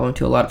similar problem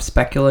to a lot of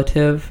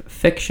speculative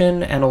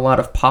fiction and a lot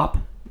of pulp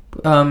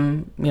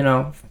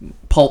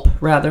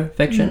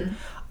fiction,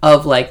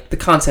 of the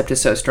concept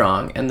is so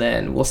strong, and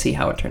then we'll see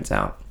how it turns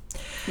out.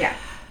 Yeah.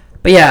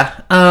 But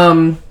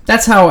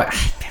that's how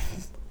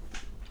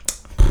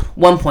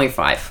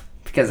 1.5,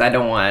 because I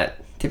don't want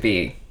it to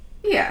be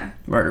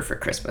Murder for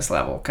Christmas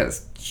level,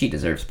 because she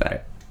deserves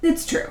better.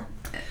 It's true.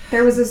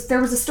 There was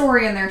a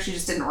story in there, she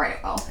just didn't write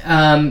it well.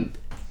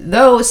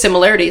 Though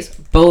similarities,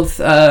 both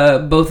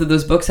of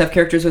those books have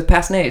characters with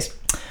past names,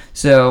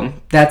 so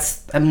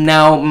that's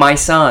now my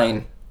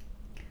sign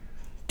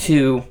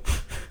to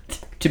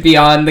be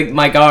on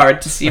my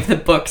guard to see if the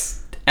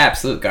book's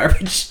absolute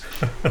garbage.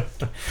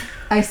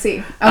 I see.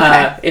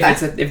 Okay.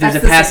 If there's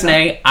a pass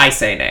nay, I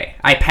say nay.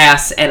 I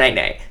pass and I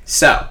nay.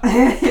 So.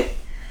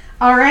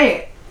 All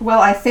right. Well,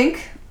 I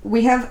think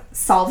we have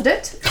solved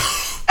it.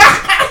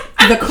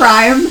 The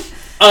crime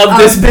of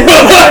this book.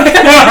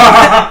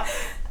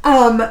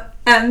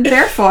 And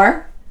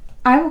therefore,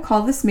 I will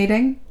call this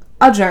meeting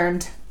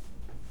adjourned.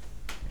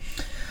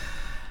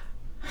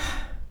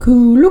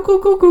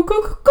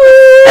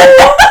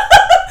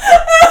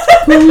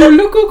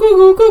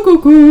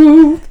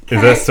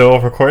 Is that still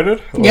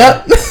recorded?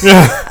 Yep.